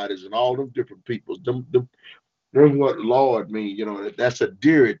sun god is in all them different peoples. That's what Lord means. That's a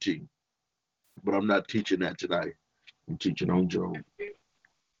deity. But I'm not teaching that tonight. I'm teaching on Job.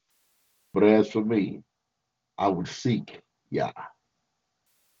 But as for me, I would seek Yah.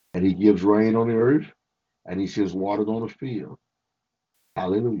 And he gives rain on the earth, and he sends waters on the field.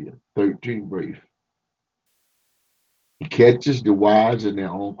 Hallelujah. 13 verse. He catches the wise in their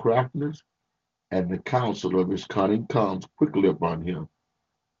own craftiness, and the counsel of his cunning comes quickly upon him.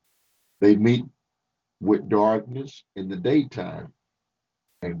 They meet with darkness in the daytime,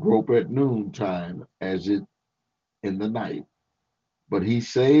 and grope at noontime as it in the night. But he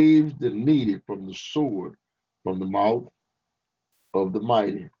saves the needy from the sword, from the mouth of the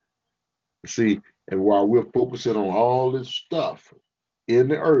mighty. See, and while we're focusing on all this stuff in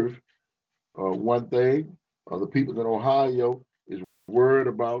the earth, one thing, the people in Ohio is worried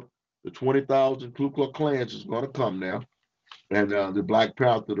about the 20,000 Ku Klux Klans is going to come now, and the Black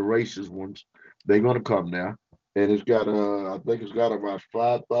Panther, the racist ones, they're going to come now, and it's got, I think it's got about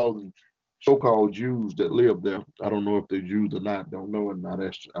 5,000 so-called Jews that live there. I don't know if they're Jews or not. Don't know.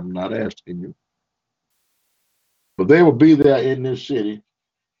 I'm not asking you, but they will be there in this city,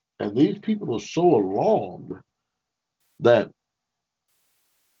 and these people are so alarmed that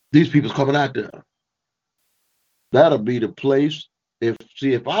these people's coming out there. That'll be the place.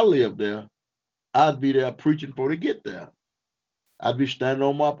 If I lived there, I'd be there preaching before they get there. I'd be standing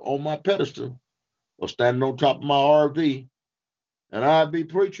on my pedestal or standing on top of my RV, and I'd be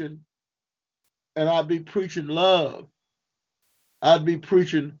preaching, and I'd be preaching love. I'd be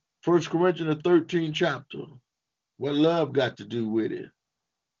preaching 1 Corinthians 13 chapter. What love got to do with it?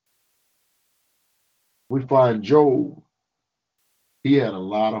 We find Job, he had a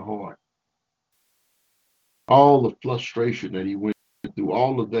lot of heart. All the frustration that he went through,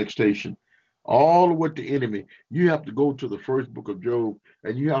 all the vexation, all with the enemy. You have to go to the first book of Job,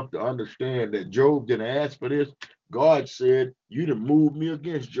 and you have to understand that Job didn't ask for this. God said, you done moved me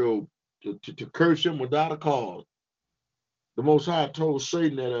against Job to curse him without a cause. The Most High told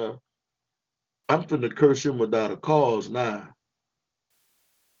Satan that I'm finna curse him without a cause now.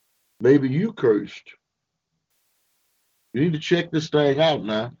 Maybe you cursed. You need to check this thing out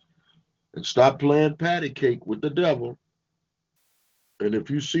now and stop playing patty cake with the devil. And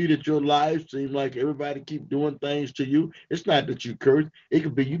if you see that your life seems like everybody keep doing things to you, it's not that you curse. It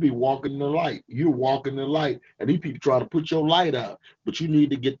could be you be walking in the light. You're walking in the light, and these people try to put your light out. But you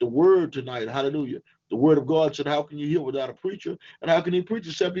need to get the word tonight. Hallelujah. The word of God said, how can you hear without a preacher? And how can he preach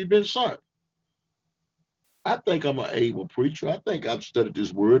except he's been sent? I think I'm an able preacher. I think I've studied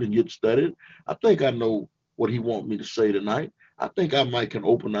this word and you've studied. I think I know what he wants me to say tonight. I think I might can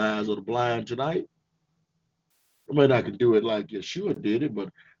open the eyes of the blind tonight. I mean, I can do it like Yeshua did it, but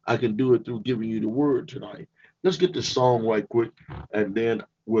I can do it through giving you the word tonight. Let's get this song right quick, and then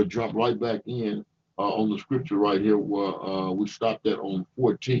we'll jump right back in on the scripture right here where we stopped at on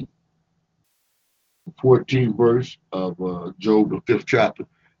 14 verse of Job, the 5th chapter.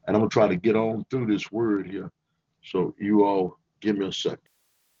 And I'm going to try to get on through this word here. So you all give me a second.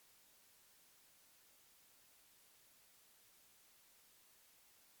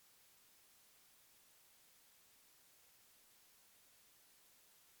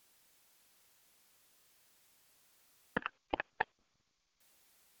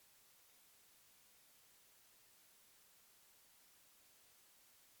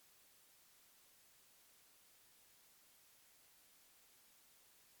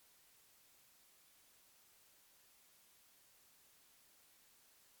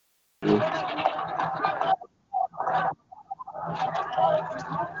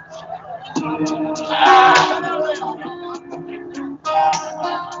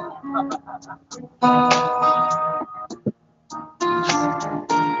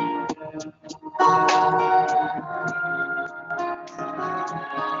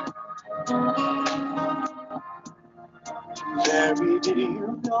 Mary, did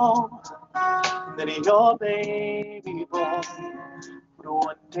you know that your baby boy would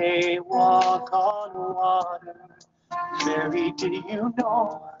one day walk on water? Mary, did you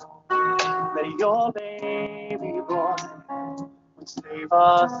know that your baby boy would save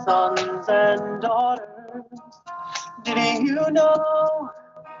our sons and daughters? Did you know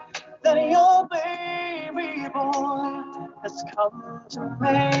that your baby boy has come to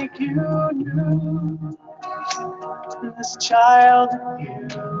make you new? This child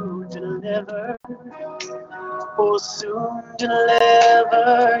you deliver will soon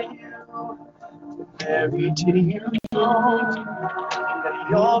deliver you. Mary, did you know that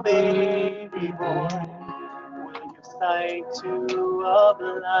your baby boy will give sight to a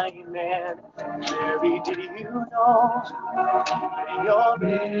blind man. Mary, did you know that your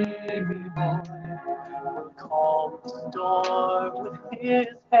baby boy will calm the storm with his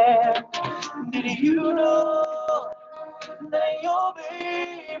hand? Did you know that your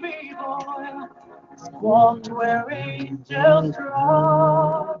baby boy walked where angels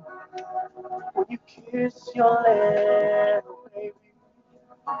trod? When you kiss your little baby,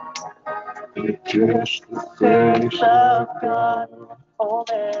 you kiss the face of God. Oh,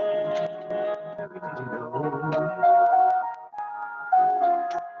 Mary,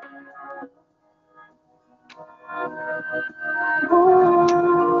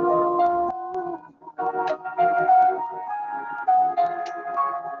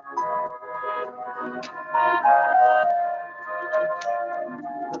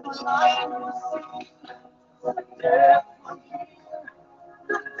 the blind will see, the deaf will hear,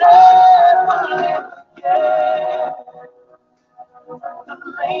 the dead will live again. The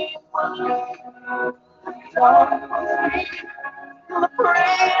lame will leap, the dumb will speak, the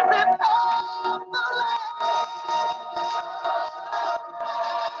praises of the Lamb.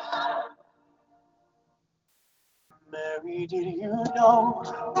 Mary, did you know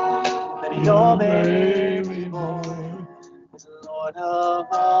that your baby boy is Lord of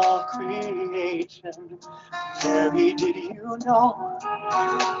all creation? Mary, did you know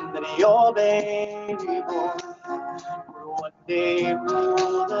that your baby boy will one day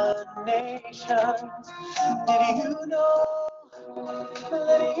rule the nations? Did you know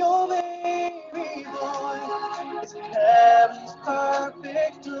that your baby boy is heaven's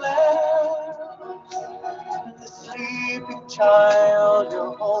perfect lamb? The sleeping child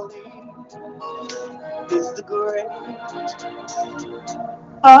you're holding is the great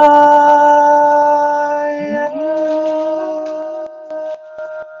I am.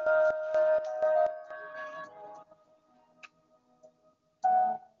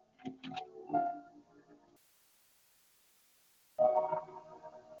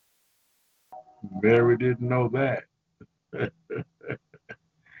 Mary didn't know that.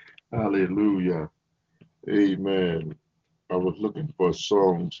 Hallelujah. Amen. I was looking for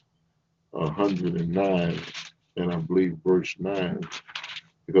Psalms 109, and I believe verse 9,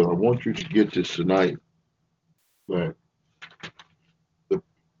 because I want you to get this tonight, that the,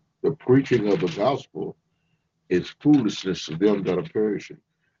 the preaching of the gospel is foolishness to them that are perishing.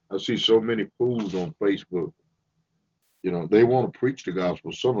 I see so many fools on Facebook. You know, they want to preach the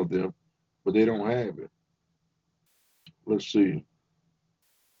gospel, some of them, but they don't have it. Let's see.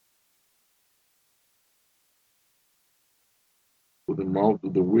 With the mouth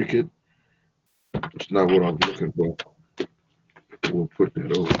of the wicked, it's not what I'm looking for. We'll put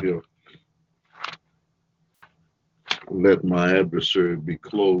that over here. Let my adversary be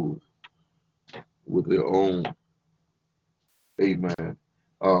clothed with their own. Amen.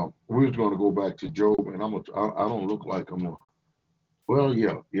 We're just going to go back to Job, and I don't look like I'm a. Well,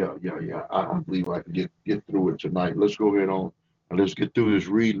 yeah. I believe I can get through it tonight. Let's go ahead on and let's get through this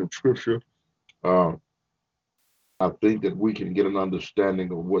reading of scripture. Uh, I think that we can get an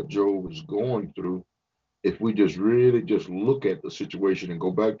understanding of what Job is going through if we just really just look at the situation and go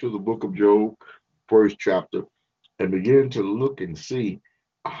back to the book of Job, first chapter, and begin to look and see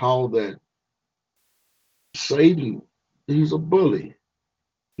how that Satan, he's a bully,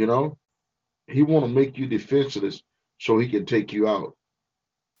 you know. He want to make you defenseless so he can take you out.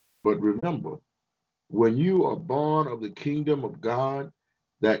 But remember, when you are born of the kingdom of God,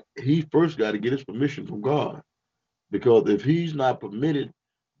 that he first got to get his permission from God. Because if he's not permitted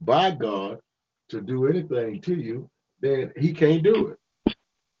by God to do anything to you, then he can't do it.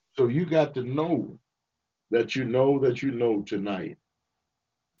 So you got to know that you know that you know tonight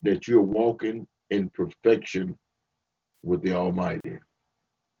that you're walking in perfection with the Almighty.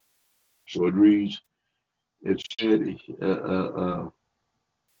 So it reads, it said,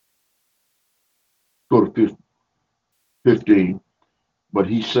 go to 15, but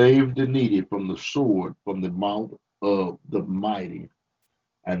he saved the needy from the sword, from the mouth of the mighty,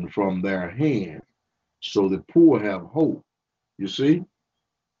 and from their hand, so the poor have hope. You see,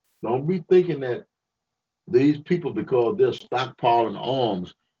 don't be thinking that these people, because they're stockpiling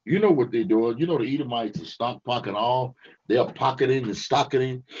arms, you know what they're doing. You know the Edomites are stockpiling all. They're pocketing and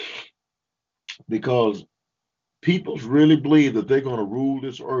stocking because people really believe that they're going to rule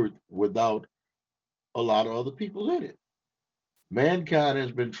this earth without a lot of other people in it. Mankind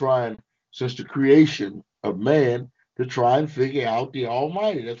has been trying since the creation of man to try and figure out the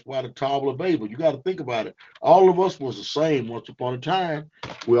Almighty. That's why the Tower of Babel. You got to think about it. All of us was the same once upon a time.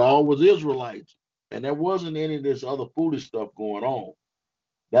 We all was Israelites, and there wasn't any of this other foolish stuff going on.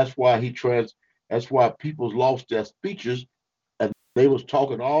 That's why he That's why people's lost their speeches and they was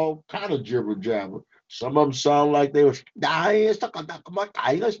talking all kind of jibber jabber. Some of them sound like they was and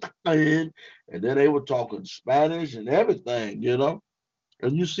then they were talking Spanish and everything.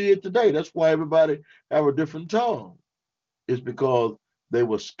 And you see it today. That's why everybody have a different tongue. It's because they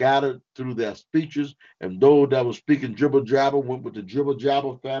were scattered through their speeches, and those that were speaking jibber jabber went with the jibber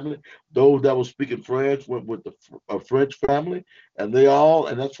jabber family. Those that were speaking French went with the French family, and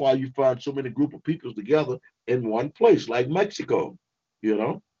that's why you find so many group of people together in one place, like Mexico, you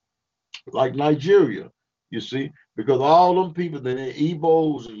know, like Nigeria, you see, because all them people, the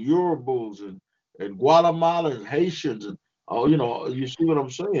Igbos and Yorubas and Guatemala and Haitians and you see what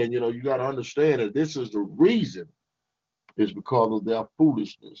I'm saying? You got to understand that this is the reason is because of their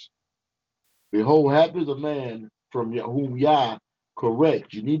foolishness. Behold, happy is a man from whom Yah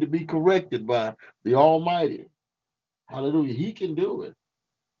corrects. You need to be corrected by the Almighty. Hallelujah. He can do it.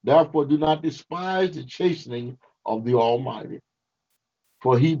 Therefore, do not despise the chastening of the Almighty.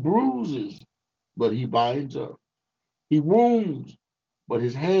 For he bruises, but he binds up. He wounds, but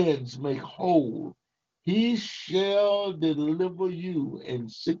his hands make whole. He shall deliver you in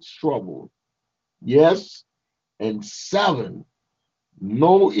 6 troubles. Yes, and 7.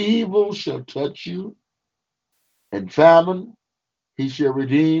 No evil shall touch you, and famine he shall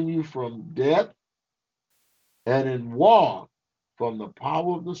redeem you from death, and in war from the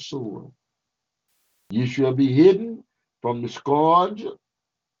power of the sword. You shall be hidden from the scourge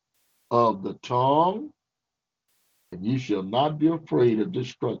of the tongue, and you shall not be afraid of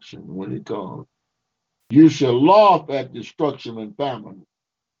destruction when it comes. You shall laugh at destruction and famine,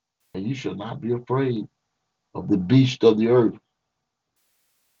 and you shall not be afraid of the beast of the earth.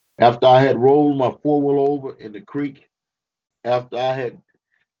 After I had rolled my 4-wheel over in the creek, after I had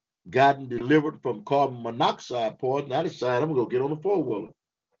gotten delivered from carbon monoxide poison, I decided I'm going to get on the 4-wheeler.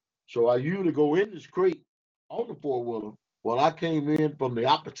 So I usually go in this creek on the 4-wheeler. Well, I came in from the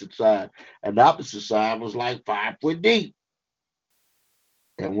opposite side, and the opposite side was like 5 foot deep.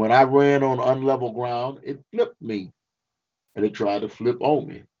 And when I ran on unlevel ground, it flipped me, and it tried to flip on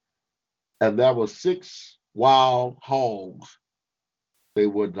me. And there were 6 wild hogs. They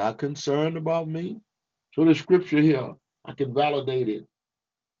were not concerned about me. So the scripture here, I can validate it,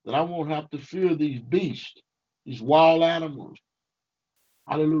 that I won't have to fear these beasts, these wild animals.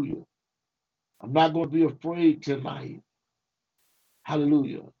 Hallelujah. I'm not going to be afraid tonight.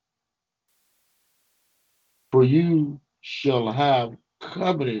 Hallelujah. For you shall have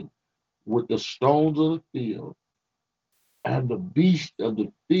covenant with the stones of the field, and the beast of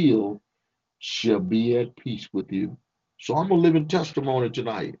the field shall be at peace with you. So I'm a living testimony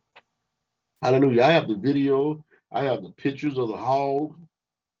tonight. Hallelujah. I have the video, I have the pictures of the hog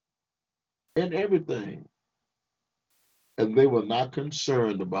and everything. And they were not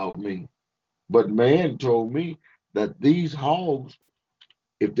concerned about me. But man told me that these hogs,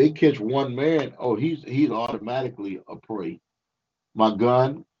 if they catch one man, oh, he's automatically a prey. My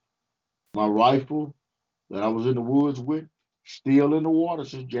gun, my rifle that I was in the woods with, still in the water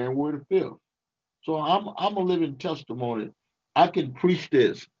since January the 5th. So I'm a living testimony. I can preach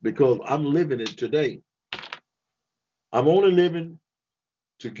this because I'm living it today. I'm only living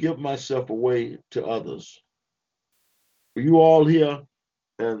to give myself away to others. For you all here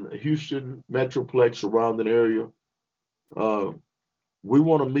in Houston Metroplex surrounding area, uh, we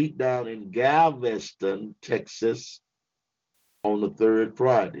want to meet down in Galveston, Texas on the 3rd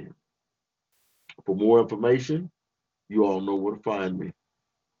Friday. For more information, you all know where to find me.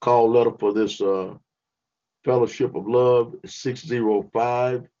 Call letter for this Fellowship of Love is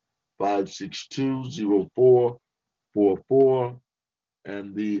 605-562-0444.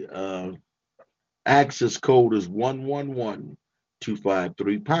 And the access code is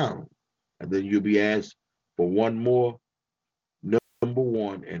 111253#. And then you'll be asked for one more number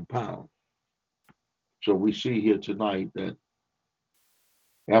 1 and pound. So we see here tonight that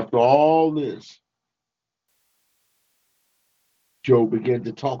after all this, Job began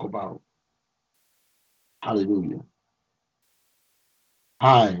to talk about, hallelujah,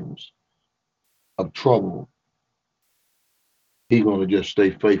 times of trouble. He's going to just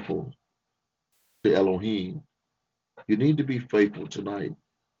stay faithful to Elohim. You need to be faithful tonight.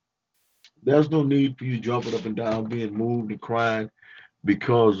 There's no need for you jumping up and down, being moved and crying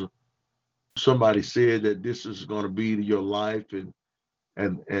because somebody said that this is going to be your life and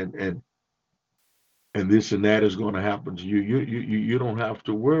and and and and this and that is going to happen to you. You don't have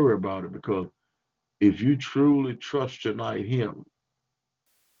to worry about it because if you truly trust tonight him,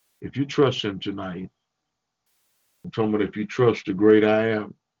 if you trust him tonight, I'm talking about if you trust the great I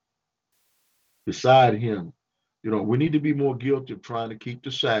am beside him, we need to be more guilty of trying to keep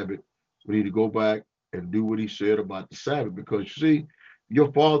the Sabbath We need to go back and do what he said about the Sabbath, because you see,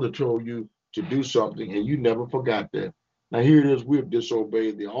 your father told you to do something and you never forgot that. Now here it is, we've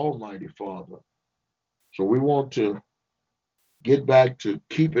disobeyed the Almighty Father. So we want to get back to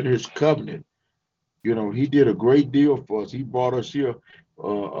keeping his covenant. You know, he did a great deal for us. He brought us here.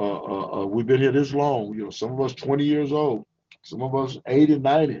 We've been here this long. You know, some of us 20 years old, some of us 80,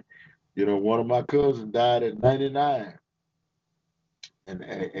 90. You know, one of my cousins died at 99.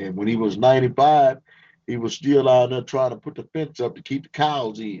 And when he was 95, he was still out there trying to put the fence up to keep the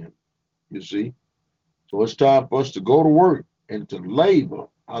cows in, you see. So it's time for us to go to work and to labor.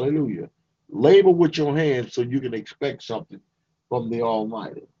 Hallelujah. Labor with your hands so you can expect something from the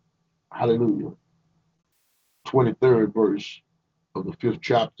Almighty. Hallelujah. 23rd verse of the 5th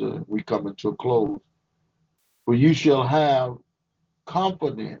chapter, we come into a close. For you shall have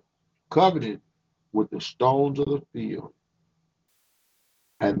covenant with the stones of the field,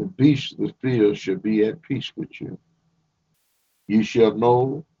 and the beasts of the field shall be at peace with you. You shall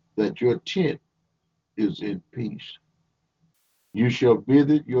know that your tent is in peace. You shall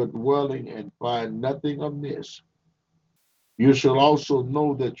visit your dwelling and find nothing amiss. You shall also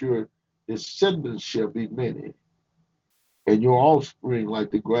know that your descendants shall be many, and your offspring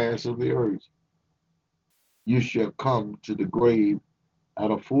like the grass of the earth. You shall come to the grave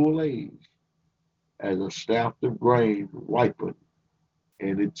at a full age, as a staff of grain ripened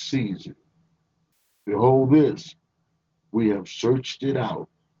in its season. Behold this, we have searched it out,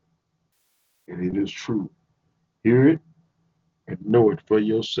 and it is true. Hear it and know it for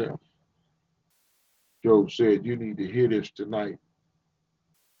yourself. Job said, you need to hear this tonight.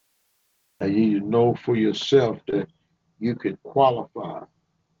 And you need to know for yourself that you can qualify,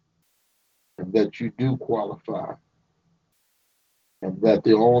 and that you do qualify, and that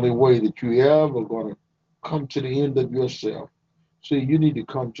the only way that you ever going to come to the end of yourself. See, you need to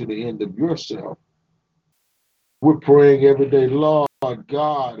come to the end of yourself. We're praying every day, Lord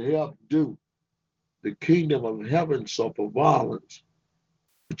God, help do. The kingdom of heaven suffer violence,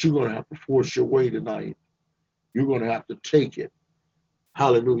 but you're going to have to force your way tonight. You're going to have to take it.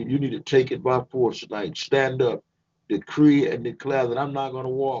 Hallelujah. You need to take it by force tonight. Stand up, decree and declare that I'm not going to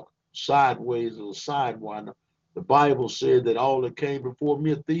walk sideways or sidewinder. The Bible said that all that came before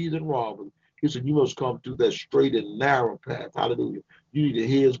me are thieves and robbers. He said, you must come through that straight and narrow path. Hallelujah. You need to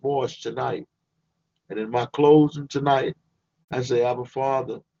hear his voice tonight. And in my closing tonight, I say, Abba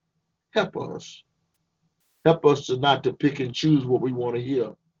Father, help us. Help us to not to pick and choose what we want to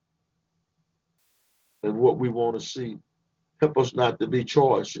hear and what we want to see. Help us not to be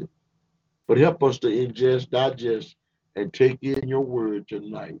choicy, but help us to ingest, digest, and take in your word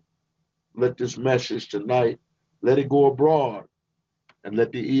tonight. Let this message tonight, let it go abroad, and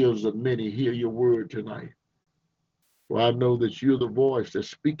let the ears of many hear your word tonight. For I know that you're the voice that's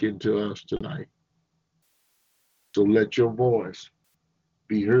speaking to us tonight. So let your voice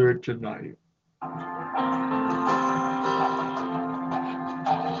be heard tonight.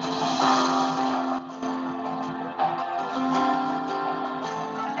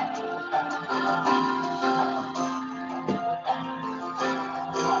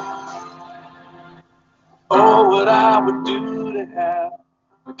 Oh, what I would do to have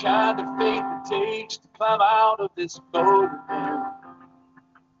the kind of faith it takes to climb out of this boat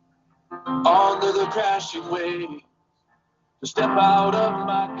onto the crashing wave, to step out of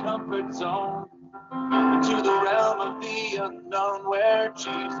my comfort zone into the realm of the unknown where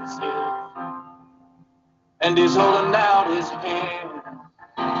Jesus is, and he's holding out his hand.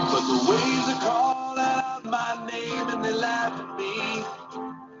 But the waves are calling out my name and they laugh at me,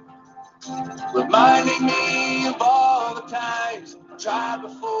 reminding me of all the times I tried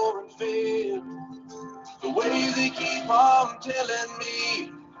before and failed. The way they keep on telling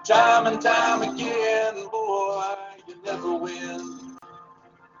me time and time again, boy, you never win.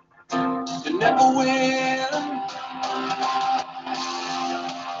 You never win.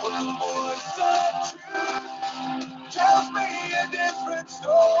 But the voice of truth tells me a different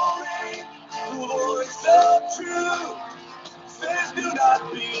story. The voice of truth says do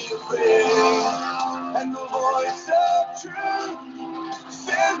not be afraid. And the voice of truth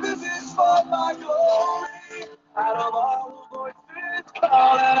says this is for my glory. Out of all the voices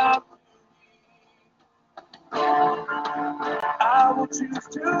calling out, I will choose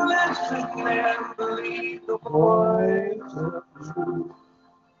to listen and believe the voice of truth.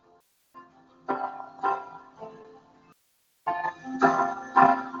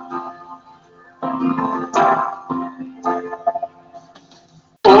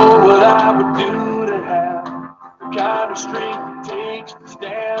 Oh, what I would do to have the kind of strength it takes to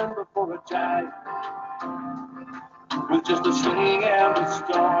stand before a giant with just a sling and a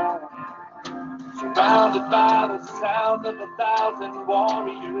stone. Surrounded by the sound of 1,000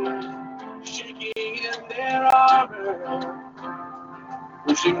 warriors, shaking in their armor,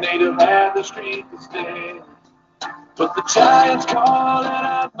 wishing they'd have had the strength to stand. But the giants calling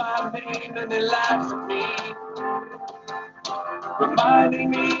out my name and they laughed at me,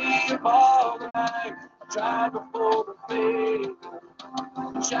 reminding me of all the nights I tried before the faith.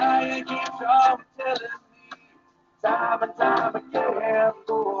 The giant keeps on telling me, time and time again,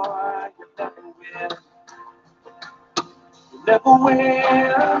 boy, you never win. You never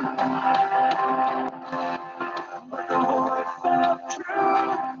win. But the voice of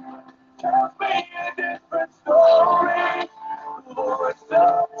truth tells me a different story. The voice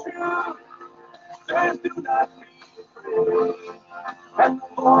of truth says do not be afraid. And the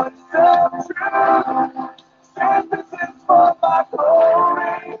voice of truth says this is for my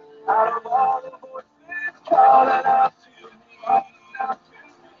glory. Out of all the voices calling out to me,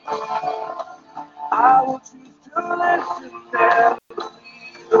 I will choose to listen and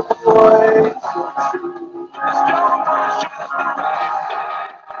believe the voice of truth. The storm was just the right thing.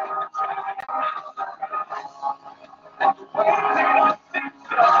 And the way they don't think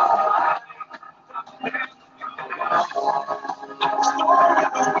so. The story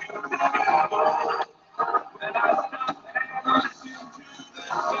was beautiful when I stopped and listened to the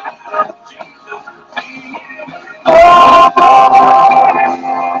sound of Jesus singing. Oh,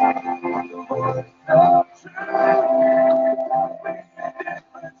 the voice of truth.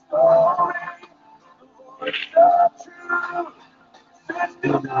 Different story. The voice of truth says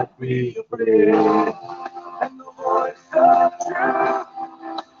do not be afraid. And the voice of truth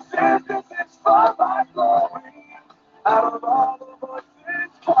says this is for my glory. Out of all the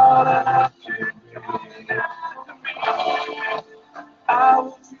voices calling out to me, I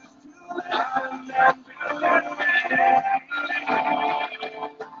will choose to listen and believe.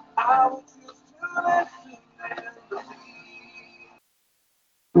 I will choose to listen and believe.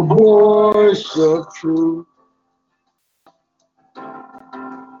 The voice of truth.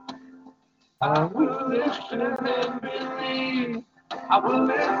 I will listen and believe. I will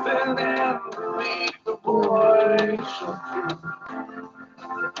listen and believe the voice of truth.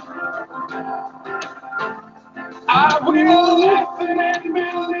 I will listen and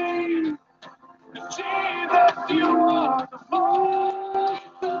believe. Jesus, you are the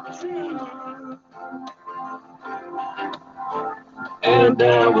voice of truth. And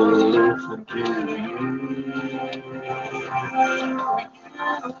I will listen to you.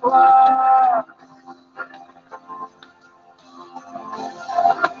 You are.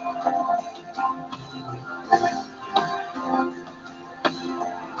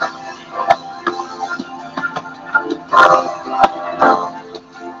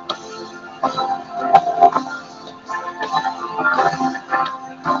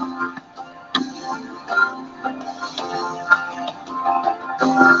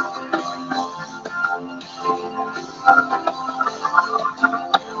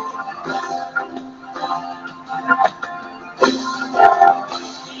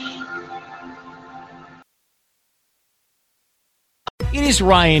 It is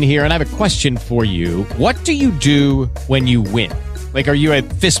Ryan here, and I have a question for you. What do you do when you win? Like, are you a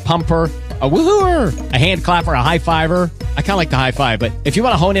fist pumper, a woohooer, a hand clapper, a high fiver? I kind of like the high five, but if you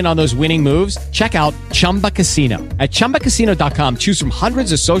want to hone in on those winning moves, check out Chumba Casino. At ChumbaCasino.com, choose from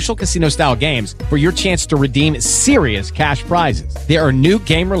hundreds of social casino-style games for your chance to redeem serious cash prizes. There are new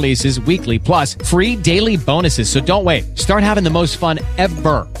game releases weekly, plus free daily bonuses. So don't wait. Start having the most fun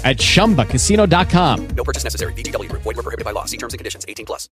ever at ChumbaCasino.com. No purchase necessary. VGW Group. Void where prohibited by law. See terms and conditions. 18+.